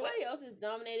yeah, nobody else is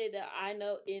nominated that I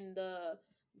know in the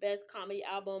best comedy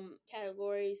album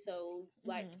category. So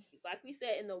like we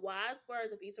said, in the wise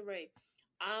words of Issa Rae,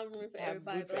 I'm rooting for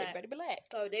everybody black.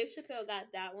 So Dave Chappelle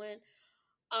got that one.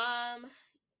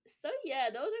 So yeah,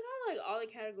 those are kind of like all the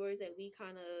categories that we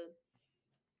kind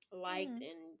of liked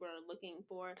and were looking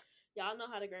for. Y'all know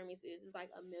how the Grammys is. It's like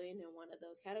 1,000,001 of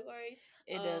those categories.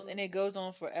 It does, and it goes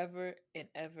on forever and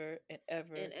ever and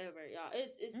ever and ever, y'all.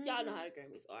 It's y'all know how the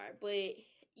Grammys are, but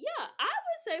yeah, I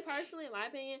would say personally, in my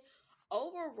opinion,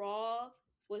 overall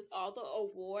with all the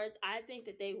awards, I think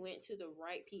that they went to the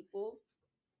right people.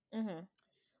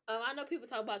 I know people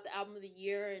talk about the album of the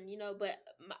year, and but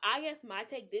I guess my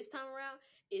take this time around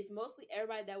is mostly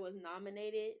everybody that was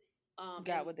nominated.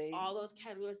 Got what they all those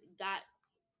categories got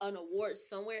an award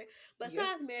somewhere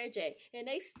besides Mary J, and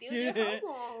they still did her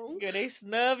wrong. Girl, they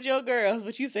snubbed your girls.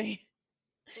 What you saying?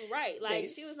 Right, like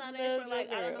she was not in for like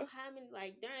I don't know how many.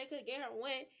 Like darn, they could get her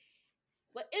win.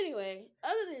 But anyway,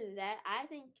 other than that, I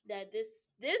think that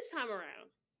this time around,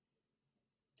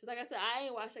 Cause like I said, I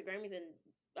ain't watched the Grammys in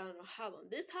I don't know how long.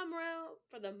 This time around,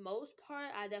 for the most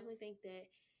part, I definitely think that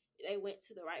they went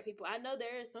to the right people. I know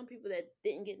there are some people that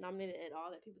didn't get nominated at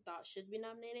all that people thought should be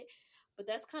nominated, but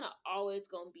that's kind of always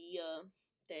gonna be a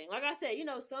thing. Like I said, I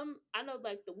know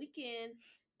like The Weeknd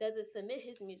doesn't submit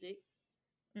his music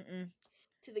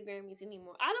to the Grammys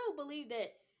anymore. I don't believe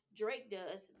that Drake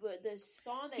does, but the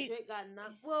song that Drake got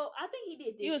well, I think he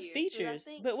did this year. It was year. features,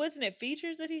 but wasn't it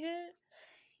features that he had?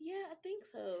 Yeah, I think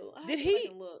so. I have Did to go back he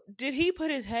and look. did he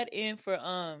put his head in for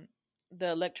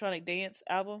the electronic dance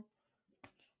album?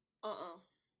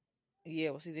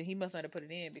 Yeah, well, see, then he must not have put it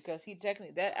in because he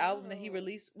technically that album that he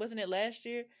released, wasn't it last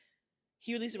year?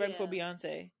 He released it right before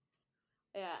Beyonce.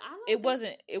 Yeah, I don't. It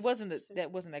wasn't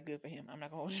that wasn't that good for him. I'm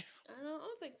not gonna hold you. I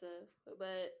don't think so,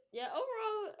 but yeah,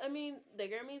 overall, I mean, the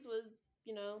Grammys was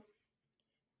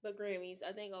the Grammys.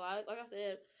 I think like I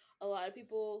said, a lot of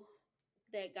people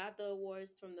that got the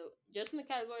awards from the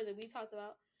categories that we talked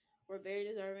about were very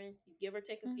deserving. Give or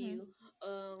take a few.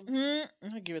 The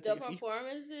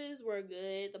performances were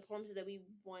good. The performances that we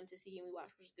wanted to see and we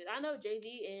watched was good. I know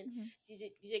Jay-Z and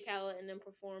DJ Khaled and them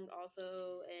performed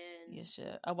also, and yes,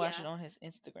 yeah, I watched it on his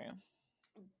Instagram.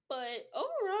 But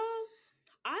overall,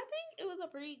 I think it was a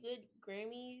pretty good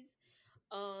Grammys.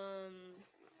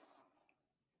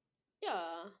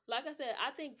 Yeah, like I said,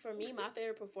 I think for me, my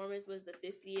favorite performance was the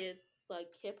 50th like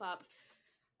hip hop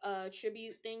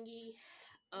tribute thingy.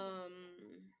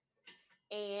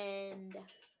 And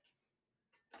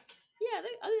yeah, I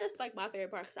think that's like my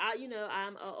favorite part because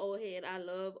I'm an old head. I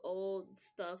love old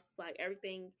stuff, like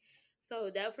everything. So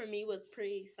that for me was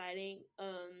pretty exciting.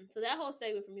 So that whole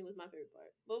segment for me was my favorite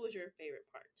part. What was your favorite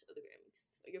part of the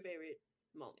Grammys? Or your favorite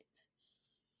moment?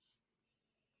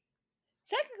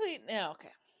 Technically, now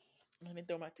okay. Let me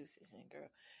throw my 2 cents in, girl.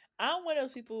 I'm one of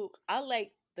those people. I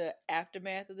like the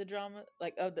aftermath of the drama,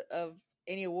 like of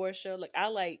any award show. Like I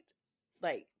like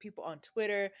people on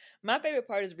Twitter. My favorite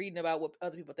part is reading about what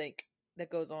other people think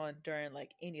that goes on during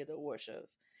like any of the award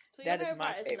shows. So that is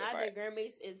my favorite part. Not the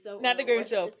Grammys itself. Not the Grammys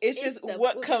itself. It's just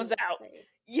what comes out.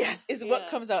 Yes, it's what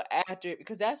comes out after it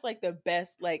because that's like the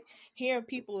best. Like hearing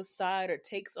people's side or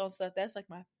takes on stuff. That's like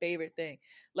my favorite thing.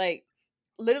 Like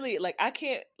literally, like I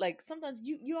can't like sometimes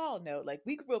you all know like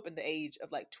we grew up in the age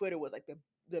of like Twitter was like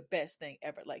the best thing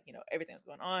ever. Like everything was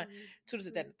going on. Twitter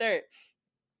was that and the third.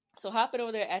 So hopping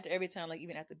over there after every time, like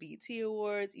even after BET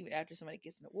Awards, even after somebody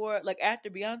gets an award, like after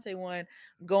Beyonce won,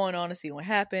 going on to see what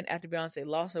happened. After Beyonce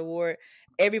lost an award,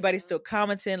 everybody's still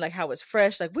commenting like how it's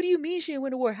fresh. Like, what do you mean she didn't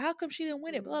win the award? How come she didn't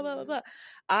win it? Blah, blah, blah, blah.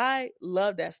 I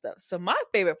love that stuff. So my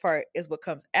favorite part is what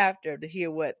comes after to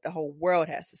hear what the whole world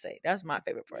has to say. That's my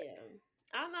favorite part. Yeah.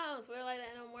 I'm not on Twitter like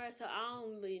that no more, so I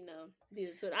don't really know.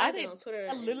 Twitter. I think on Twitter.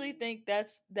 I literally think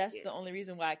that's the only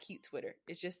reason why I keep Twitter.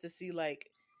 It's just to see like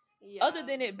other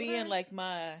than it being like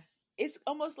it's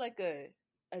almost like a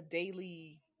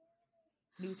daily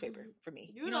newspaper for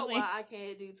me. You know why I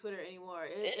can't do Twitter anymore?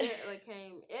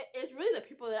 It's really the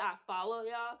people that I follow,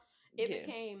 y'all. It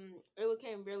became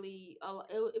really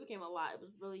it became a lot. It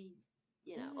was really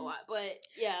a lot. But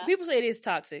yeah, people say it is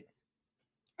toxic.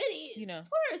 It is.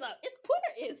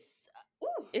 Twitter is.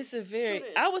 It's a very.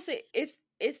 I would say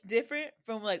it's different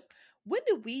from like. When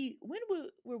we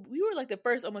were like the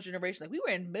first almost generation, like we were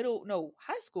in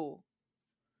high school.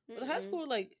 Was high school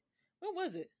like when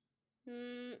was it?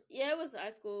 Yeah, it was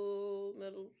high school,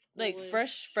 middle school. Like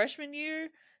freshman year,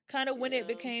 kind of when it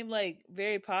became like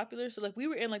very popular. So like we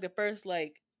were in like the first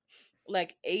like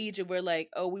age of where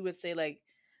like we would say like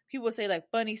people would say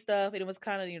like funny stuff and it was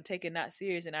kind of taken not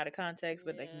serious and out of context.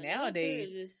 But like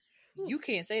nowadays, you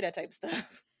can't say that type of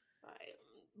stuff. Right,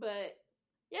 but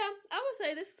yeah, I would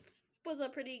say this was a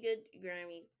pretty good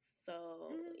Grammy. So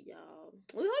y'all,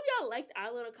 we hope y'all liked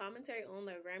our little commentary on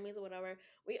the Grammys or whatever.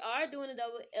 We are doing a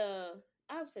double.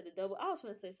 I was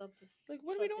gonna say something. Like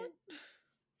what are we doing?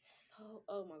 So,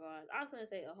 oh my god, I was gonna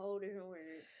say a whole different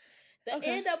word. The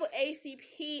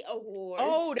NAACP Awards.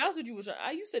 Oh, that's what you was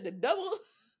trying. You said the double.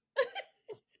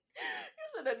 You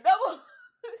said the double.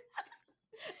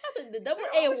 I said the double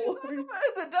A award.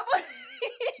 The double.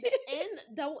 The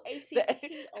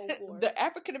NAACP award. The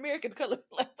African American color.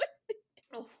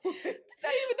 Award.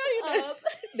 Not even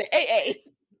the AA.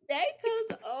 That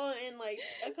comes on in like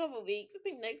a couple weeks. I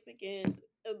think next weekend.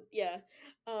 Yeah.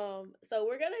 So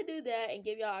we're gonna do that and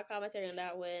give y'all a commentary on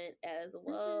that one as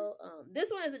well. This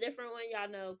one is a different one, y'all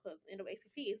know, because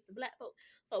NAACP is the black vote.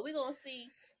 So we're gonna see.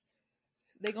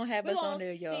 They're gonna have us on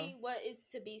there, y'all. See what is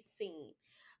to be seen.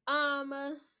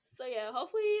 So yeah,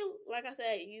 hopefully, like I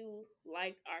said, you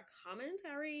liked our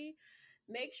commentary.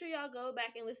 make sure y'all go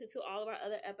back and listen to all of our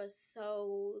other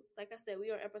episodes. Like I said,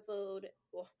 we are episode.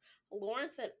 Well, Lauren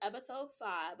said episode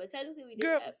 5, but technically we did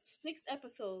Girl, 6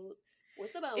 episodes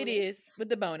with the bonus. It is with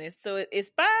the bonus, so it's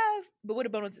 5, but with the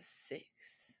bonus it's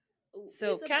 6. Ooh,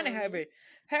 so count it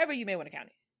however you may want to count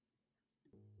it.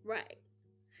 Right,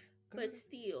 but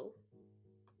still,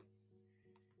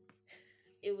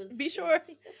 it was. Be sure.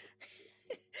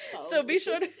 So be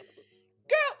sure to,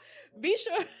 girl. Be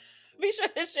sure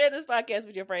to share this podcast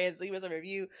with your friends. Leave us a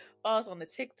review. Follow us on the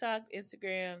TikTok,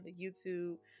 Instagram, the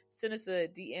YouTube. Send us a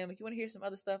DM if you want to hear some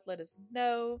other stuff. Let us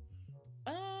know.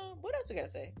 What else we gotta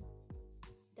say?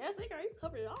 That's it, girl. You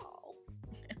covered it all.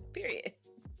 Period.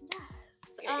 Yes.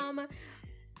 Period.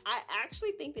 I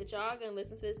actually think that y'all gonna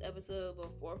listen to this episode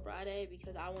before Friday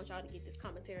because I want y'all to get this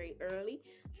commentary early.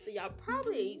 So y'all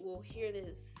probably will hear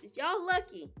this. If y'all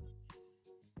lucky,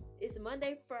 it's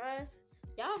Monday for us.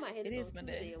 Y'all might hit this on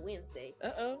Monday. Tuesday or Wednesday.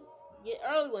 Uh-oh. Get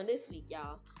early one this week,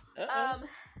 y'all. Uh-oh.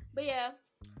 But yeah,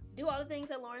 do all the things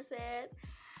that Lauren said.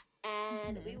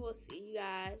 And we will see you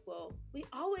guys. Well, we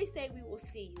always say we will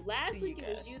see you. Last week it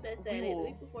was you that said it. The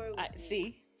week before it was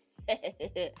see.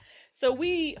 So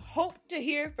we hope to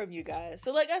hear from you guys.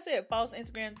 So like I said, follow us on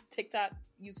Instagram, TikTok,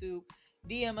 YouTube.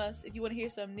 DM us if you want to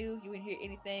hear something new, you want to hear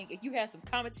anything. If you have some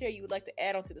commentary you would like to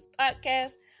add on to this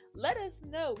podcast, let us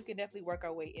know. We can definitely work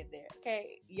our way in there.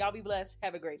 Okay? Y'all be blessed.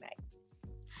 Have a great night.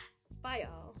 Bye,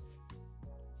 y'all.